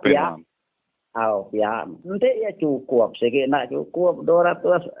saya penang. Nanti ya cukup, segi nak cukup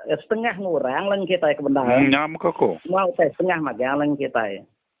 200 ngurang lang kita kebenaran. Nyam koko. Mau setengah magang lang kita.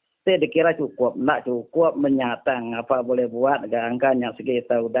 Saya dikira cukup, nak cukup menyatang apa boleh buat angkanya segi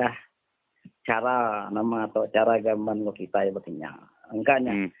kita udah cara nama atau cara gaman kita betulnya.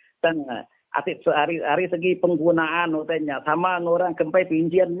 Angkanya Atik hari segi penggunaan utenya sama orang kempai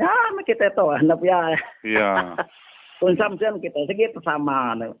pensiun kita tahu anak ya. Iya. Konsumsi kita segi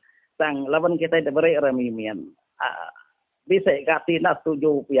sama tang lawan kita diberi remimian. Bisa kati nak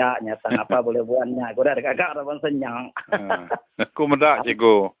setuju pihaknya tang apa boleh buatnya. Gua ada kakak lawan senyang. Aku mendak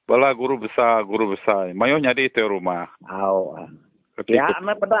cikgu. Bala guru besar. Mayonya di itu rumah. Ya,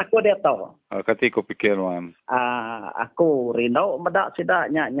 pada aku dia tahu. Ketika pikir wan. Aku rindu medak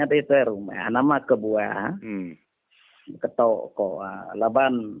sidaknya di rumah. Nama kebuah. Ketok ko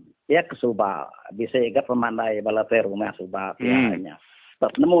laban dia ke Subah. Bisa ikat pemandai bala rumah Subah pianya.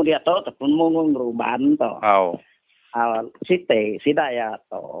 Nemu dia tahu nemu nguruban to. Sida ya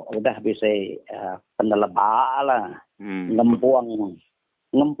to udah bisa pendeleba lah.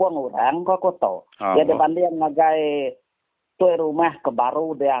 Ngempuang orang kok to. Dia dibanding ngagai tuai rumah ke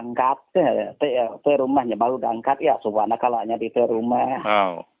baru diangkat tuai rumahnya baru diangkat ya subhana kalanya di tuai rumah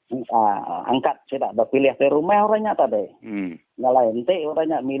angkat tidak berpilih tuai rumah orangnya tadi lain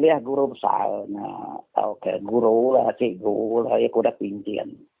orangnya milih guru besar tahu ke guru lah cikgu lah ya kuda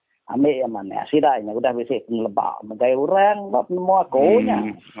pensiun ambil yang mana sidaknya udah bisa lebak mengai orang semua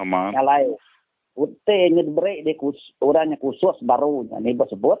akunya lain Utenya diberi di orangnya khusus barunya ni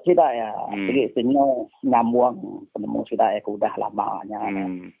bersebut tidak ya. Jadi istinya nyambung penemu tidak ya udah lamanya.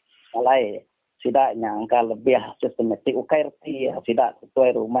 Mulai tidaknya angka lebih sistematik UKRT ya tidak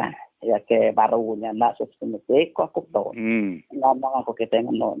sesuai rumah ya ke barunya nak sistematik aku tahu. Lama aku kita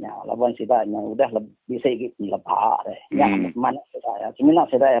ngononya. Lawan tidaknya udah lebih sedikit lebah deh. Yang mana tidak ya. Sebenarnya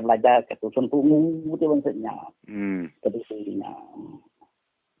tidak ya belajar ke susun tunggu itu maksudnya. Kedisinya.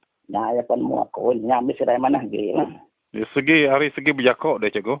 Nah, ya kan mau aku nyambi sidai mana gila. Ya hari segi berjakok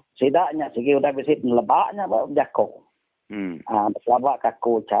deh cikgu. Sidaknya segi udah bisa melebaknya berjakok. Selama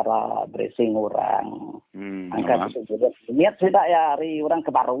kaku cara dressing orang. Angkat itu juga. Niat sidak ya hari orang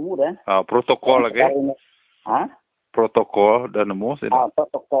kebaru deh. Protokol lagi. Protokol dan nemu sidak.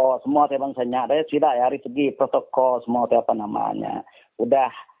 Protokol semua teman saya deh. Sidak ya hari segi protokol semua apa namanya.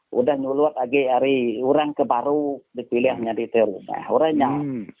 Udah nyulut lagi hari orang ke baru dipilihnya di rumah. Orangnya.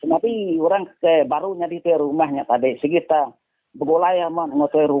 Tapi orang ke barunya di rumahnya tadi sekitar begolaya man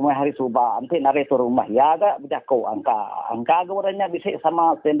ngotoi rumah hari subah nanti nari tu rumah ya agak berjako angka orangnya bisa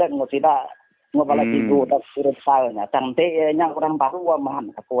sama tenda ngosida ngobala tigu tak suruh salnya cantik nya orang baru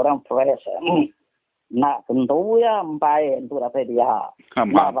aman orang fresh nak tentu ya empai untuk apa dia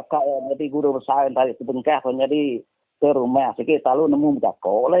nak bakal jadi guru besar tadi sebengkah jadi ke rumah sikit lalu nemu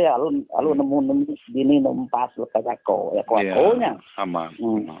berjako lah ya lalu nemu dini nempas lekas jako ya kuatnya aman.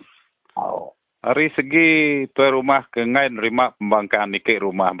 Hari segi tuai rumah ke ngai nerima pembangkaan nikik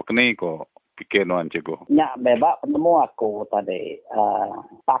rumah begini kok pikir nuan cikgu. Nya bebak penemu aku tadi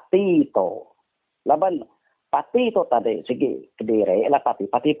parti itu. Laban parti itu tadi segi Kediri lah parti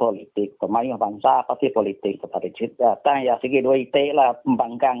politik pemain bangsa parti politik itu tadi cerita ya segi dua itu lah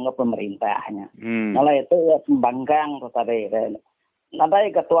pembangkang pemerintahnya. Nalai itu ya pembangkang itu tadi.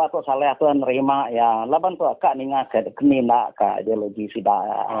 Nadai ketua tu salah tu nerima ya laban tu akak ninga ke kenina ka ideologi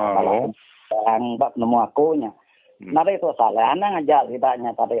sida yang bab nemu akunya. Nada itu salah. Anak ngajar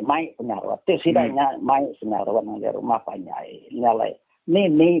tidaknya tadi mai penyaruat. Tidaknya mai penyaruat di rumah panjai. Nyalai.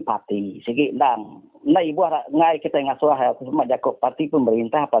 Ni parti. Sikit lang. Nai buat ngai kita ngasuh semua jakok parti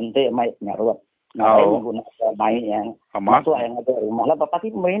pemerintah pantai mai penyaruat. Nai menggunakan mai yang masuk yang ada rumah. Lepas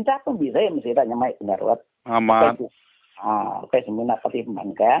parti pemerintah pun bisa mesti tidaknya mai penyaruat. Aman. Seminat parti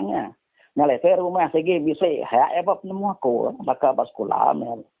pembangkangnya. Nyalai saya rumah segi bisa. Hai apa penemu aku. Bakal sekolah.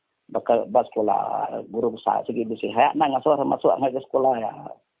 Bakal sekolah guru besar segi bisi hak nang ngasuh masuk ke sekolah ya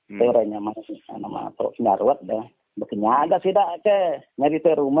teorenya masih nama tok nyaruat dah bekenya ada sidak ke nyari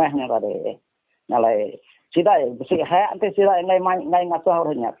te rumahnya tadi nyalai sidak bisi hak ante sidak ngai ngasuh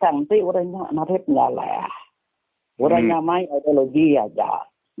orangnya cantik orangnya narip nyala orangnya main ideologi aja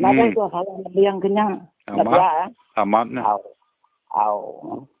nada itu salah yang kenyang aman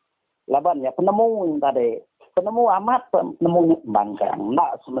laban ya penemu tadi penemu amat penemunya bangkang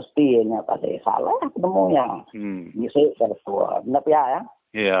nak semestinya tadi salah penemunya bisa bertua benar ya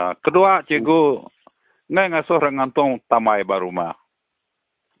ya kedua cikgu ngai ngasuh rengantong tamai barumah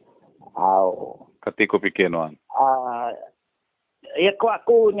ketika pikir nuan ya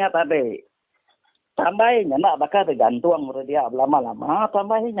akunya tadi tambahnya nak bakal tergantung dia lama-lama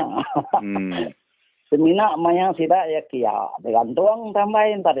tambahnya semina mayang sidak ya kia tergantung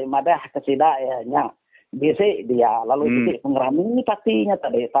tambahin tadi madah ke sidak ya nya bisa dia lalu jadi pengerami pastinya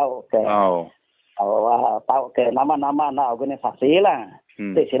tadi tahu ke nama-nama na organisasi lah.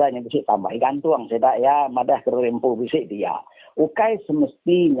 Sidaknya bisa tambah gantung sidak ya madah kerempu bisa dia. Ukai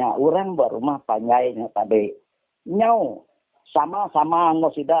semestinya orang berumah panjainya tadi nyau sama-sama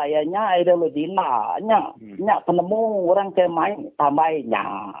ngosidak ya nya ideologi nya penemu orang ke main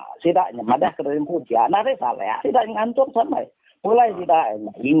tambahnya sidaknya madah kerempu dia nare salah sidaknya gantung sama mulai tidak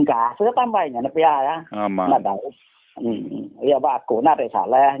hingga saya tambahnya nepi ya nada ya baku nada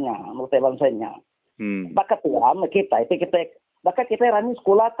salahnya mesti bangsanya bakat tua kita itu kita bakat kita rami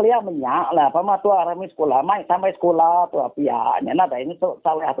sekolah kelia menyak lah pama tua rami sekolah mai sampai sekolah tua pianya nada ini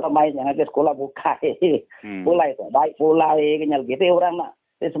salah atau main yang ada sekolah buka mulai tu baik mulai kenyal gitu orang nak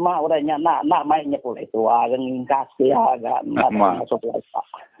semua orangnya nak mainnya pula itu agak ngingkas ya agak masuk lagi.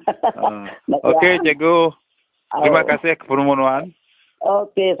 Okey cikgu. Terima kasih kepermohonan.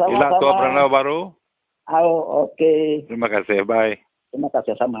 Okey, sama-sama. Ila tua beranau baru. Okey. Terima kasih. Bye. Terima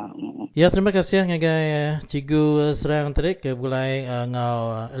kasih sama. Ya, terima kasih ngagai Cikgu Serang Terik ke bulai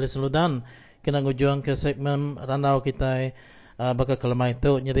ngau Elis Ludan kena ngujuang ke segmen ranau kita bakal kelemah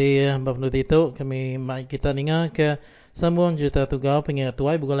itu. Jadi bab itu kami kita ninga ke sambung juta tugau pengingat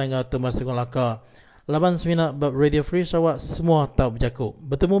tuai bulai ngau Tumas Tengolaka. Laban semina bab Radio Free Sarawak semua tak berjaku.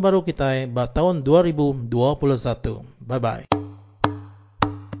 Bertemu baru kita pada tahun 2021. Bye-bye.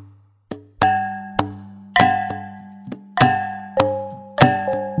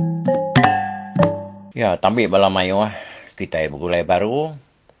 Ya, tapi bala mayu kita bergulai baru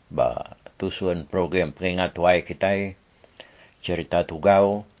ba tusuan program peringat tuai kita cerita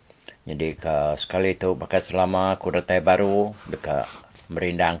tugau. Jadi sekali tu bakat selama kudatai baru dekat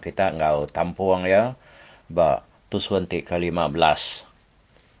merindang kita ngau tampuang ya ba tusuan ti ke-15.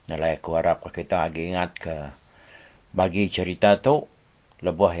 Nalai aku harap kita lagi ingat ke bagi cerita tu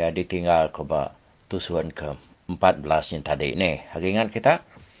lebuh ya ditinggal ke ba tusuan ke-14 yang tadi ni. Lagi ingat kita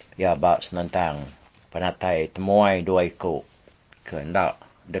ya ba senentang panatai temuai dua ikut kendak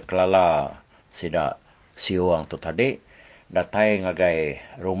deklala sida siuang tu tadi datai ngagai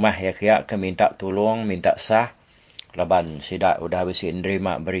rumah ya kia ke minta tolong minta sah laban sida udah bisi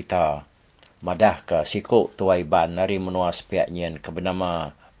nerima berita madah ke siku tuai ban nari menua sepiak nyen ke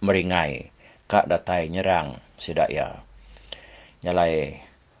bernama meringai kak datai nyerang sida ya nyalai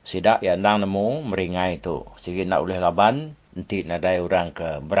sida ya nang nemu meringai tu sigi nak boleh laban nanti nadai orang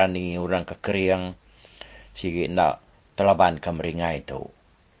ke berani orang ke keriang sigi nak telaban ke meringai tu.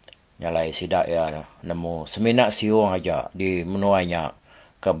 Nyalai sidak ya nemu seminak siung aja di menuanya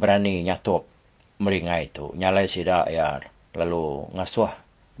ke berani nyatup meringai tu. Nyalai sidak ya lalu ngasuh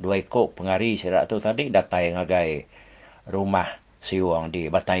dua ikut pengari sidak tu tadi datai ngagai rumah siung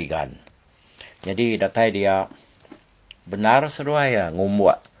di Bataigan. Jadi datai dia benar sedua ya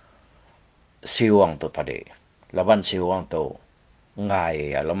ngumbuat siung tu tadi. Laban siung tu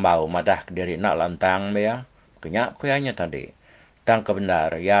ngai ya lembau madah dari nak lantang ya kenyak kuyanya tadi tang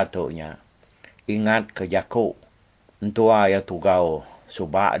kebenar ya tu nya ingat ke jaku entua ya tugau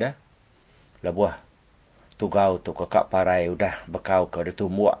subak dah lebuh tugau tu kakak parai udah bekau ke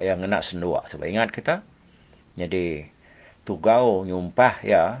detumbuak yang nak sendua sebab ingat kita jadi tugau nyumpah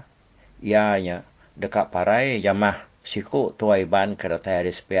ya ianya dekat parai jamah siku tuai ban ke datai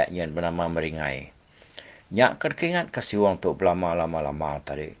ada sepiak nyen bernama meringai. Nyak keringat kasih wang tu lama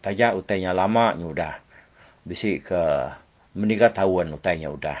tadi. Tajak utainya lama nyudah. Bisi ke meniga tahuan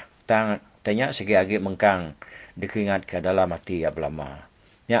utainya udah. Tanya segi agi mengkang dikeringat ke dalam hati ya belama.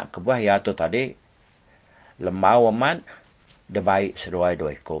 Nyak kebuah ya tu tadi lembau amat debaik seruai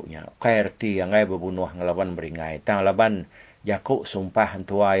dua ikutnya. Kai erti yang ngai berbunuh ngelaban meringai. Tang laban jakuk sumpah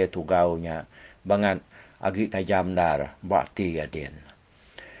tua ya tugaunya. Bangan agi tajam dar bakti ya din.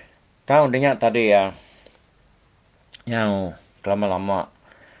 Tahu dengar tadi ya yang lama-lama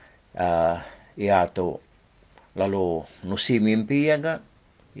ya tu lalu nusi mimpi ya ke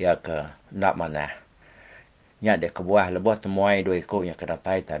ya ke nak mana nya de kebuah lebuh temuai dua ikutnya ke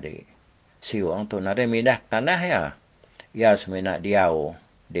datai tadi siung tu nade mindah tanah ya semena diau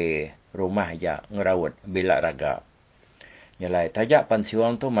di rumah ja ngerawat bila raga nyalai tajak pan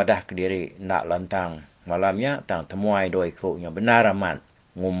siung tu madah ke diri nak lantang malamnya tang temuai dua ikutnya benar aman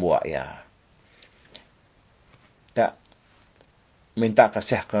ngumbuak ya tak minta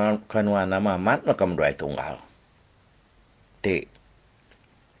kasih kenuan nama mat makam dua tunggal. Ti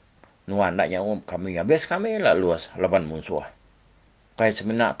nuan nak yang kami habis kami lah luas laban musuh. Kai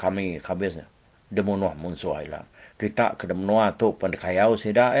semenak kami habis demunuh musuh lah. Kita ke demunua tu pendekayau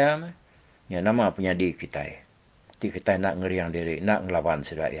sidak ya. Ya nama penyadi kita. Ti kita nak ngeriang diri nak ngelawan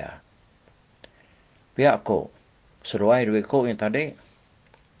sidak ya. Pihak ko seruai dua ko yang tadi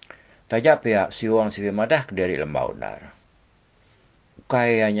tajak pihak siwang siwi madah ke dari lembau dar.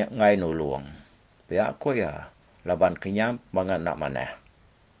 Kai ngai nulung. Pihak ko ya laban kenyam bangan nak mana.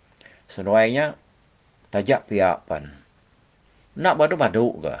 Senuainya tajak pihak pan. Nak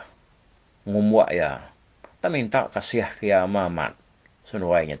badu-badu ke? Ngumbuak ya. Tak minta kasih kia mamat.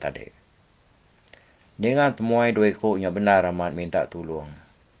 Senuainya tadi. Dengan temuai dua ikutnya benar amat minta tolong.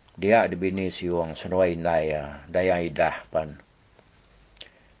 Dia dibini siwang senuai daya. Daya idah pan.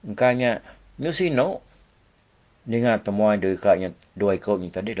 Engkanya nyusino dengan temuan dua ikutnya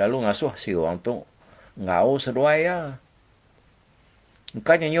tadi lalu ngasuh si orang tu ngau seduai ya.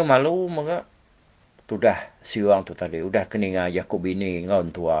 Engkanya nyu malu maka sudah si orang tu tadi udah keninga Yakub bini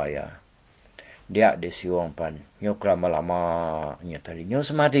ngaun tua ya. Dia di si orang pan nyu lama-lama nya tadi nyu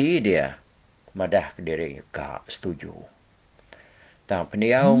semadi dia madah ke diri kak setuju. Tang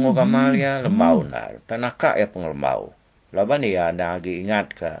peniau ngogamal ya lembau nar. Tanaka ya pengelembau. Laban dia ada lagi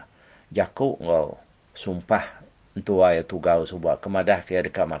ingat ke Jakuk ngau sumpah tua ya tugau subak kemadah ke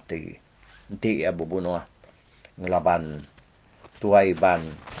dekat mati. Nanti ya berbunuh ngelaban tua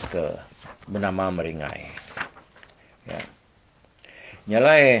iban ke bernama meringai. Ya.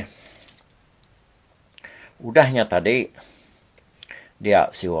 Nyalai udahnya tadi dia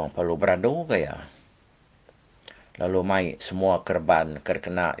siwang perlu beradu ke ya. Lalu mai semua kerban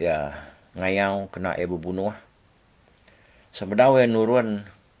kena ya ngayau kena ya berbunuh. Sebenarnya nurun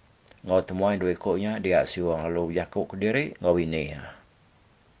ngau temuai dua ikutnya dia siwang lalu Yakub ke diri ngau ini ya.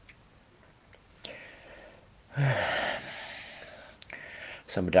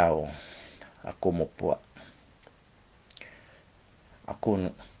 Sembedau aku mau buat. Aku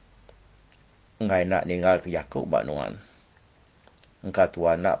ngai nak tinggal ke Yakub Banuan. Engkau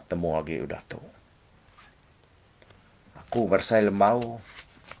tua nak bertemu lagi udah tu. Aku bersai lembau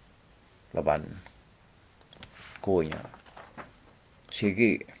leban kunya.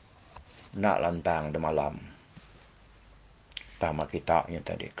 Sigi nak lantang de malam. Tama kita yang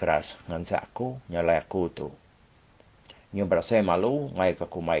tadi keras ngansa aku nyalai aku tu. Nya bersai malu ngai ke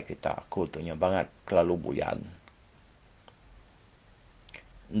kumai kita aku tu nya banget kelalu buyan.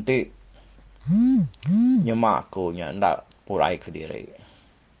 Nanti nyemak aku nya ndak pulai ke diri.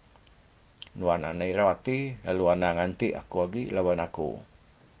 Nuana nai rawati lalu ana nganti aku lagi lawan aku.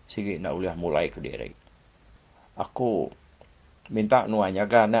 Sigi nak uliah mulai ke diri. Aku minta nuan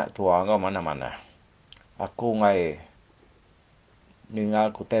jaga nak tua ngau mana-mana. Aku ngai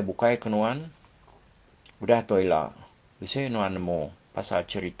ninggal kutai bukai ke nuan. Udah toilah. Bisa nuan nemu pasal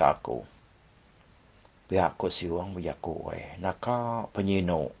cerita aku. Pihak ko siwang berjaku. Naka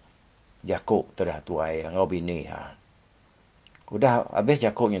penyino. Jaku telah tuai ngau bini ha. Udah habis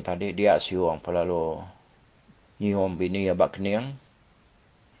jakuknya tadi dia siwang pelalu nyium bini ya bak keniang.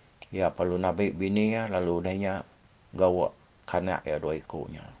 Ya perlu nabi bini ya lalu dahnya gawak kanak ya dua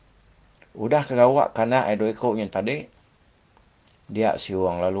ikutnya. Udah kegawak kanak ya dua ikutnya tadi. Dia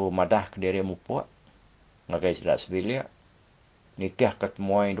siwang lalu madah ke diri mupuak. Ngagai sedak sebilia. Nikah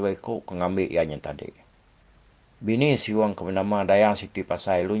ketemuan dua ikut kengambil ianya tadi. Bini siwang ke bernama Dayang Siti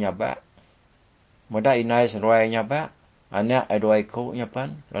Pasai lu nyabak. Madah inai seruai nyabak. Anak dua ikut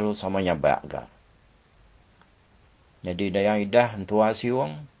nyapan. Lalu sama nyabak ga. Jadi Dayang Idah tua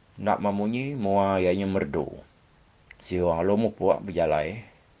siwang. Nak memunyi mua ianya merdu. Siwang lalu mupuak berjalai.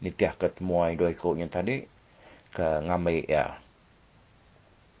 Nikah ketemuan dua ikutnya tadi. Ke ngambil ya.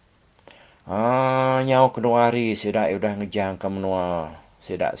 Nyau kedua hari sedak udah ngejang ke menua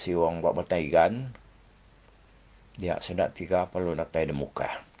sedak siwang buat bertaigan. Dia sedak tiga perlu datai di muka.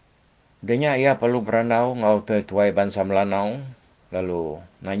 Danya ia perlu beranau ngau tuai bangsa Melanau. Lalu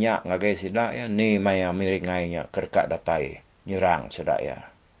nanya ngagai sedak ya ni maya miringainya kerkat datai nyerang sedak ya.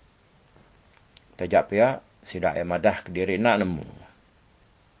 Tajak ya sedak ya madah ke diri nak nemu.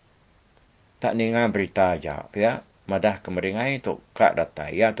 Tak ninga berita aja ya. Madah kemeringai tu kak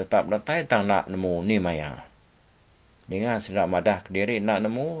datai. Ya tetap datai tang nak nemu ni maya. Dengan sedap madah ke diri nak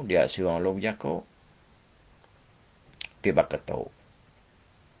nemu. Dia siwang lu berjaku. Tiba ketuk.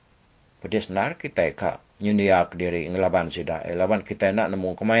 Pada senar kita kak. Nyundia ke diri ngelaban sidak. Laban kita nak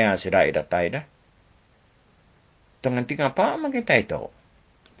nemu kemaya sidak datai dah. Tenganti apa sama kita itu.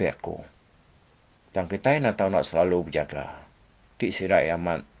 Pihakku. Dan kita nak tahu nak selalu berjaga. Tik sidak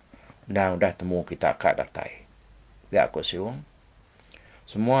amat. Dan dah temu kita kak datai. Biar aku siwang.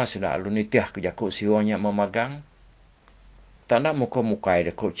 Semua sudah lalu nitiah kejakuk siwangnya memagang. Tak nak muka-mukai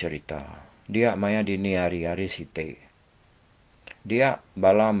dekuk cerita. Dia maya dini hari-hari siti. Dia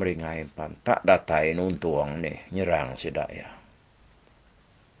bala meringai pan. Tak datai nuntuang ni. Nyerang sidak ya.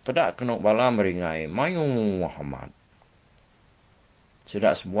 Tidak kena bala meringai. Mayu Muhammad.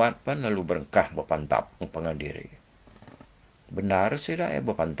 Sidak sebuat pan lalu berengkah berpantap. Pengadiri. Benar sidak ya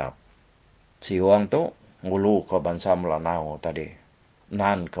berpantap. Siwang tu. Ngulu ke bangsa Melanau tadi.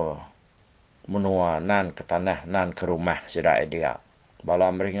 Nan ke menua, nan ke tanah, nan ke rumah sedak dia. Bala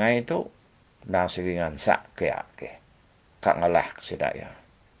meringai itu. Dan seringan sak ke. Kak ngalah sedak ya.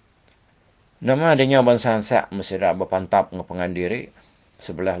 Nama adanya bangsa sak sedak berpantap ke pengandiri.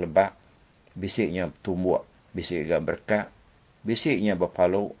 Sebelah lebak. Bisiknya tumbuk. Bisik agak berkat. Bisiknya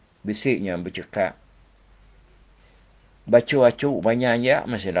berpalu. Bisiknya bercekak. Bacu-acu banyak ya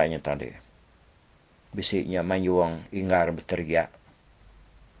mesedaknya tadi. Bisiknya mayuang ingar berteriak.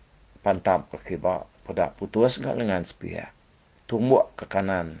 Pantap ke kibak. Pedak putus ke lengan sepihak. Tumbuk ke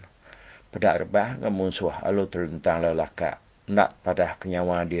kanan. Pedak rebah ke musuh. Lalu terlentang lelakak. Nak padah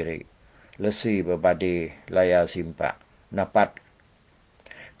kenyawa diri. Lesi berbadi layar simpak. Napat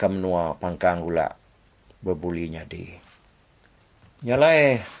ke menua pangkang gula. Berbulinya di.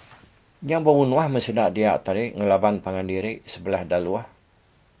 Nyalai. Yang berunwah mesedak dia tadi. Ngelaban pangan diri sebelah daluah.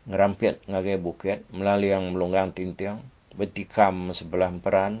 Ngerampit ngagai bukit, melalui yang melunggang tintiang, bertikam sebelah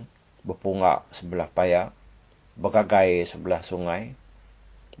peran, berpunggak sebelah payak, bergagai sebelah sungai,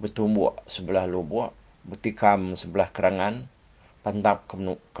 bertumbuk sebelah lubuk, bertikam sebelah kerangan, pantap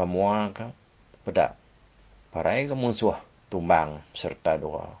ke mua ke, pedak. Parai ke musuh, tumbang serta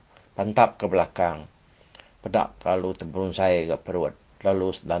dua. Pantap ke belakang, pedak lalu terberunsai ke perut,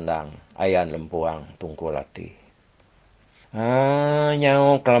 lalu sedandang, ayan lempuang, tungku lati.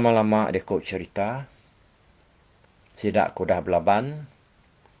 Nyau kelama-lama dekuk cerita. Sidak kudah belaban.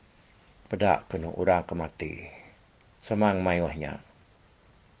 pedak kena orang kemati. Semang mayuhnya.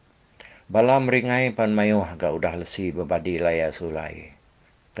 Bala meringai pan mayuh agak udah lesi berbadi laya sulai.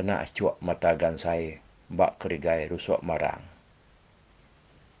 Kena acuak mata gansai, bak kerigai rusuk marang.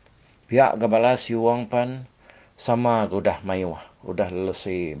 Pihak gabala siwang pan, sama udah mayuh, udah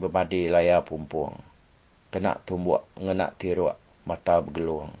lesi berbadi laya pumpung. Kena tumbuk, ngenak tiruk, mata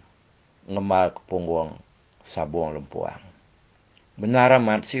bergeluang. Ngemal ke punggung, sabung lempuang. Benar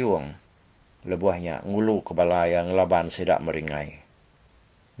amat siwang. Lebuahnya ngulu kepala yang laban sedak meringai.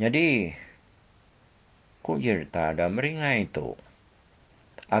 Jadi, ku cerita ada meringai itu.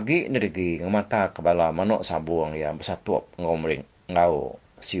 Agi nergi ngemata kepala manuk sabung yang bersatu ngau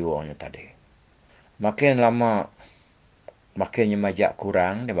siwangnya tadi. Makin lama, makin nyemajak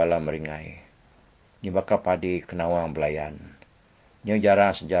kurang di bala meringai. Ni bakal padi kenawang belayan. Ni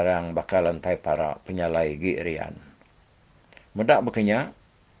jarang-sejarang bakal lantai para penyalai gi'rian. Medak bekenya,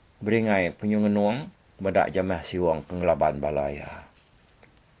 beringai penyungenuang, medak jamah siwang pengelaban balaya.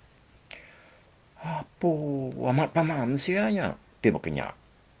 Apa amat pamam sianya? Tiba kenyak.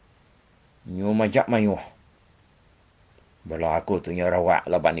 Nyu majak mayuh. Bala aku tu rawak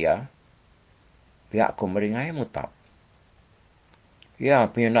laban dia. Pihak aku meringai mutap. Ya,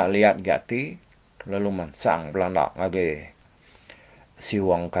 punya nak lihat gati, lalu mansang belandak ngage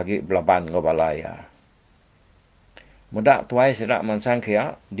siwang kaki belaban ke balaya. Mudak tuai sedak mansang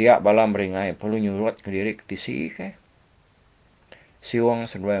kia, dia bala meringai perlu nyurut ke diri ketisi ke. Siwang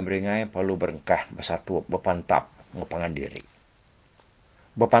sedua meringai perlu berengkah bersatu berpantap ngepangan diri.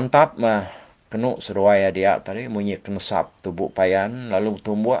 Berpantap mah kenu sedua dia tadi munyi kenesap tubuh payan lalu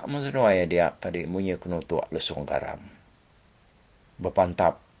tumbuak mah sedua dia tadi munyi kenu tuak lesung garam.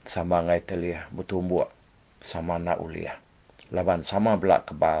 Berpantap sama ngai teliah bertumbuak sama nak uliah. Laban sama belak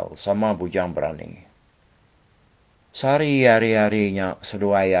kebal, sama bujang berani. Sari hari-harinya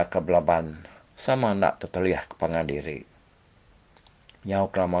seduaya ke belaban, sama nak terteliah kepangan diri. Nyau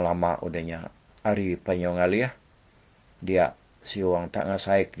lama-lama udahnya hari penyong alih, dia siwang tak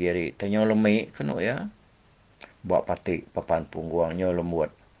ngasai ke diri, tenyong lemik kena ya. Buat patik papan pungguang, nyau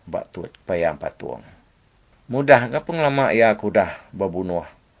lembut, buat tut payang patuang. Mudah ke pengelama ya aku dah berbunuh.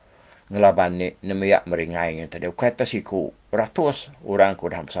 Ngelaban ni nemiak meringai tadi. Kata siku, ratus orang ku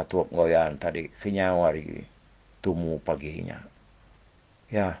dah bersatu ngoyan tadi, kenyawari. Tumu paginya.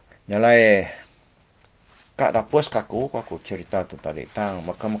 Ya, nyalai kak dapus kaku cerita tu tadi tang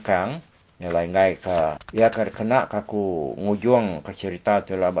mekang-mekang nyalai ngai ka ya kena kaku ngujung ke cerita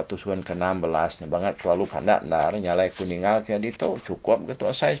tu lah batusuan ke-16 ni banget terlalu pandak nar nyalai kuningal ke itu cukup gitu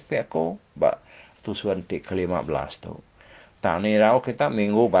asai pe aku ba tusuan ti ke-15 tu. Tang ni rau kita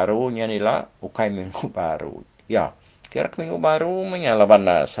minggu baru nyanila ukai minggu baru. Ya, kira minggu baru menyalaban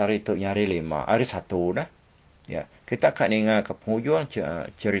sari tu nyari 5 hari 1 dah. Ya, kita akan ingat ke penghujung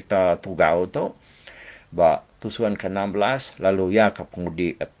cerita Tugau tu, bah tusuan ke-16 lalu ya ke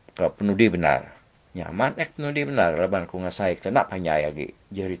penudi benar. Nyaman penudi benar laban ku ngasai kena panjai lagi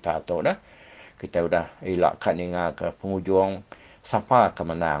cerita tu dah. Kita udah ilakkan ingat ke penghujung siapa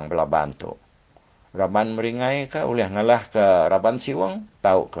kemenang belaban tu. Raban meringai ke ulih ngalah ke raban siwang,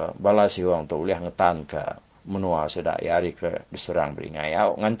 tahu ke bala siwang tu ulih ngetan ke menua sedak yari ke diserang beringai.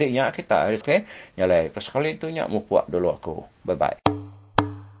 Ngantinya kita okay, nyalai ke sekali tu nyak mupuak dulu aku. Bye bye.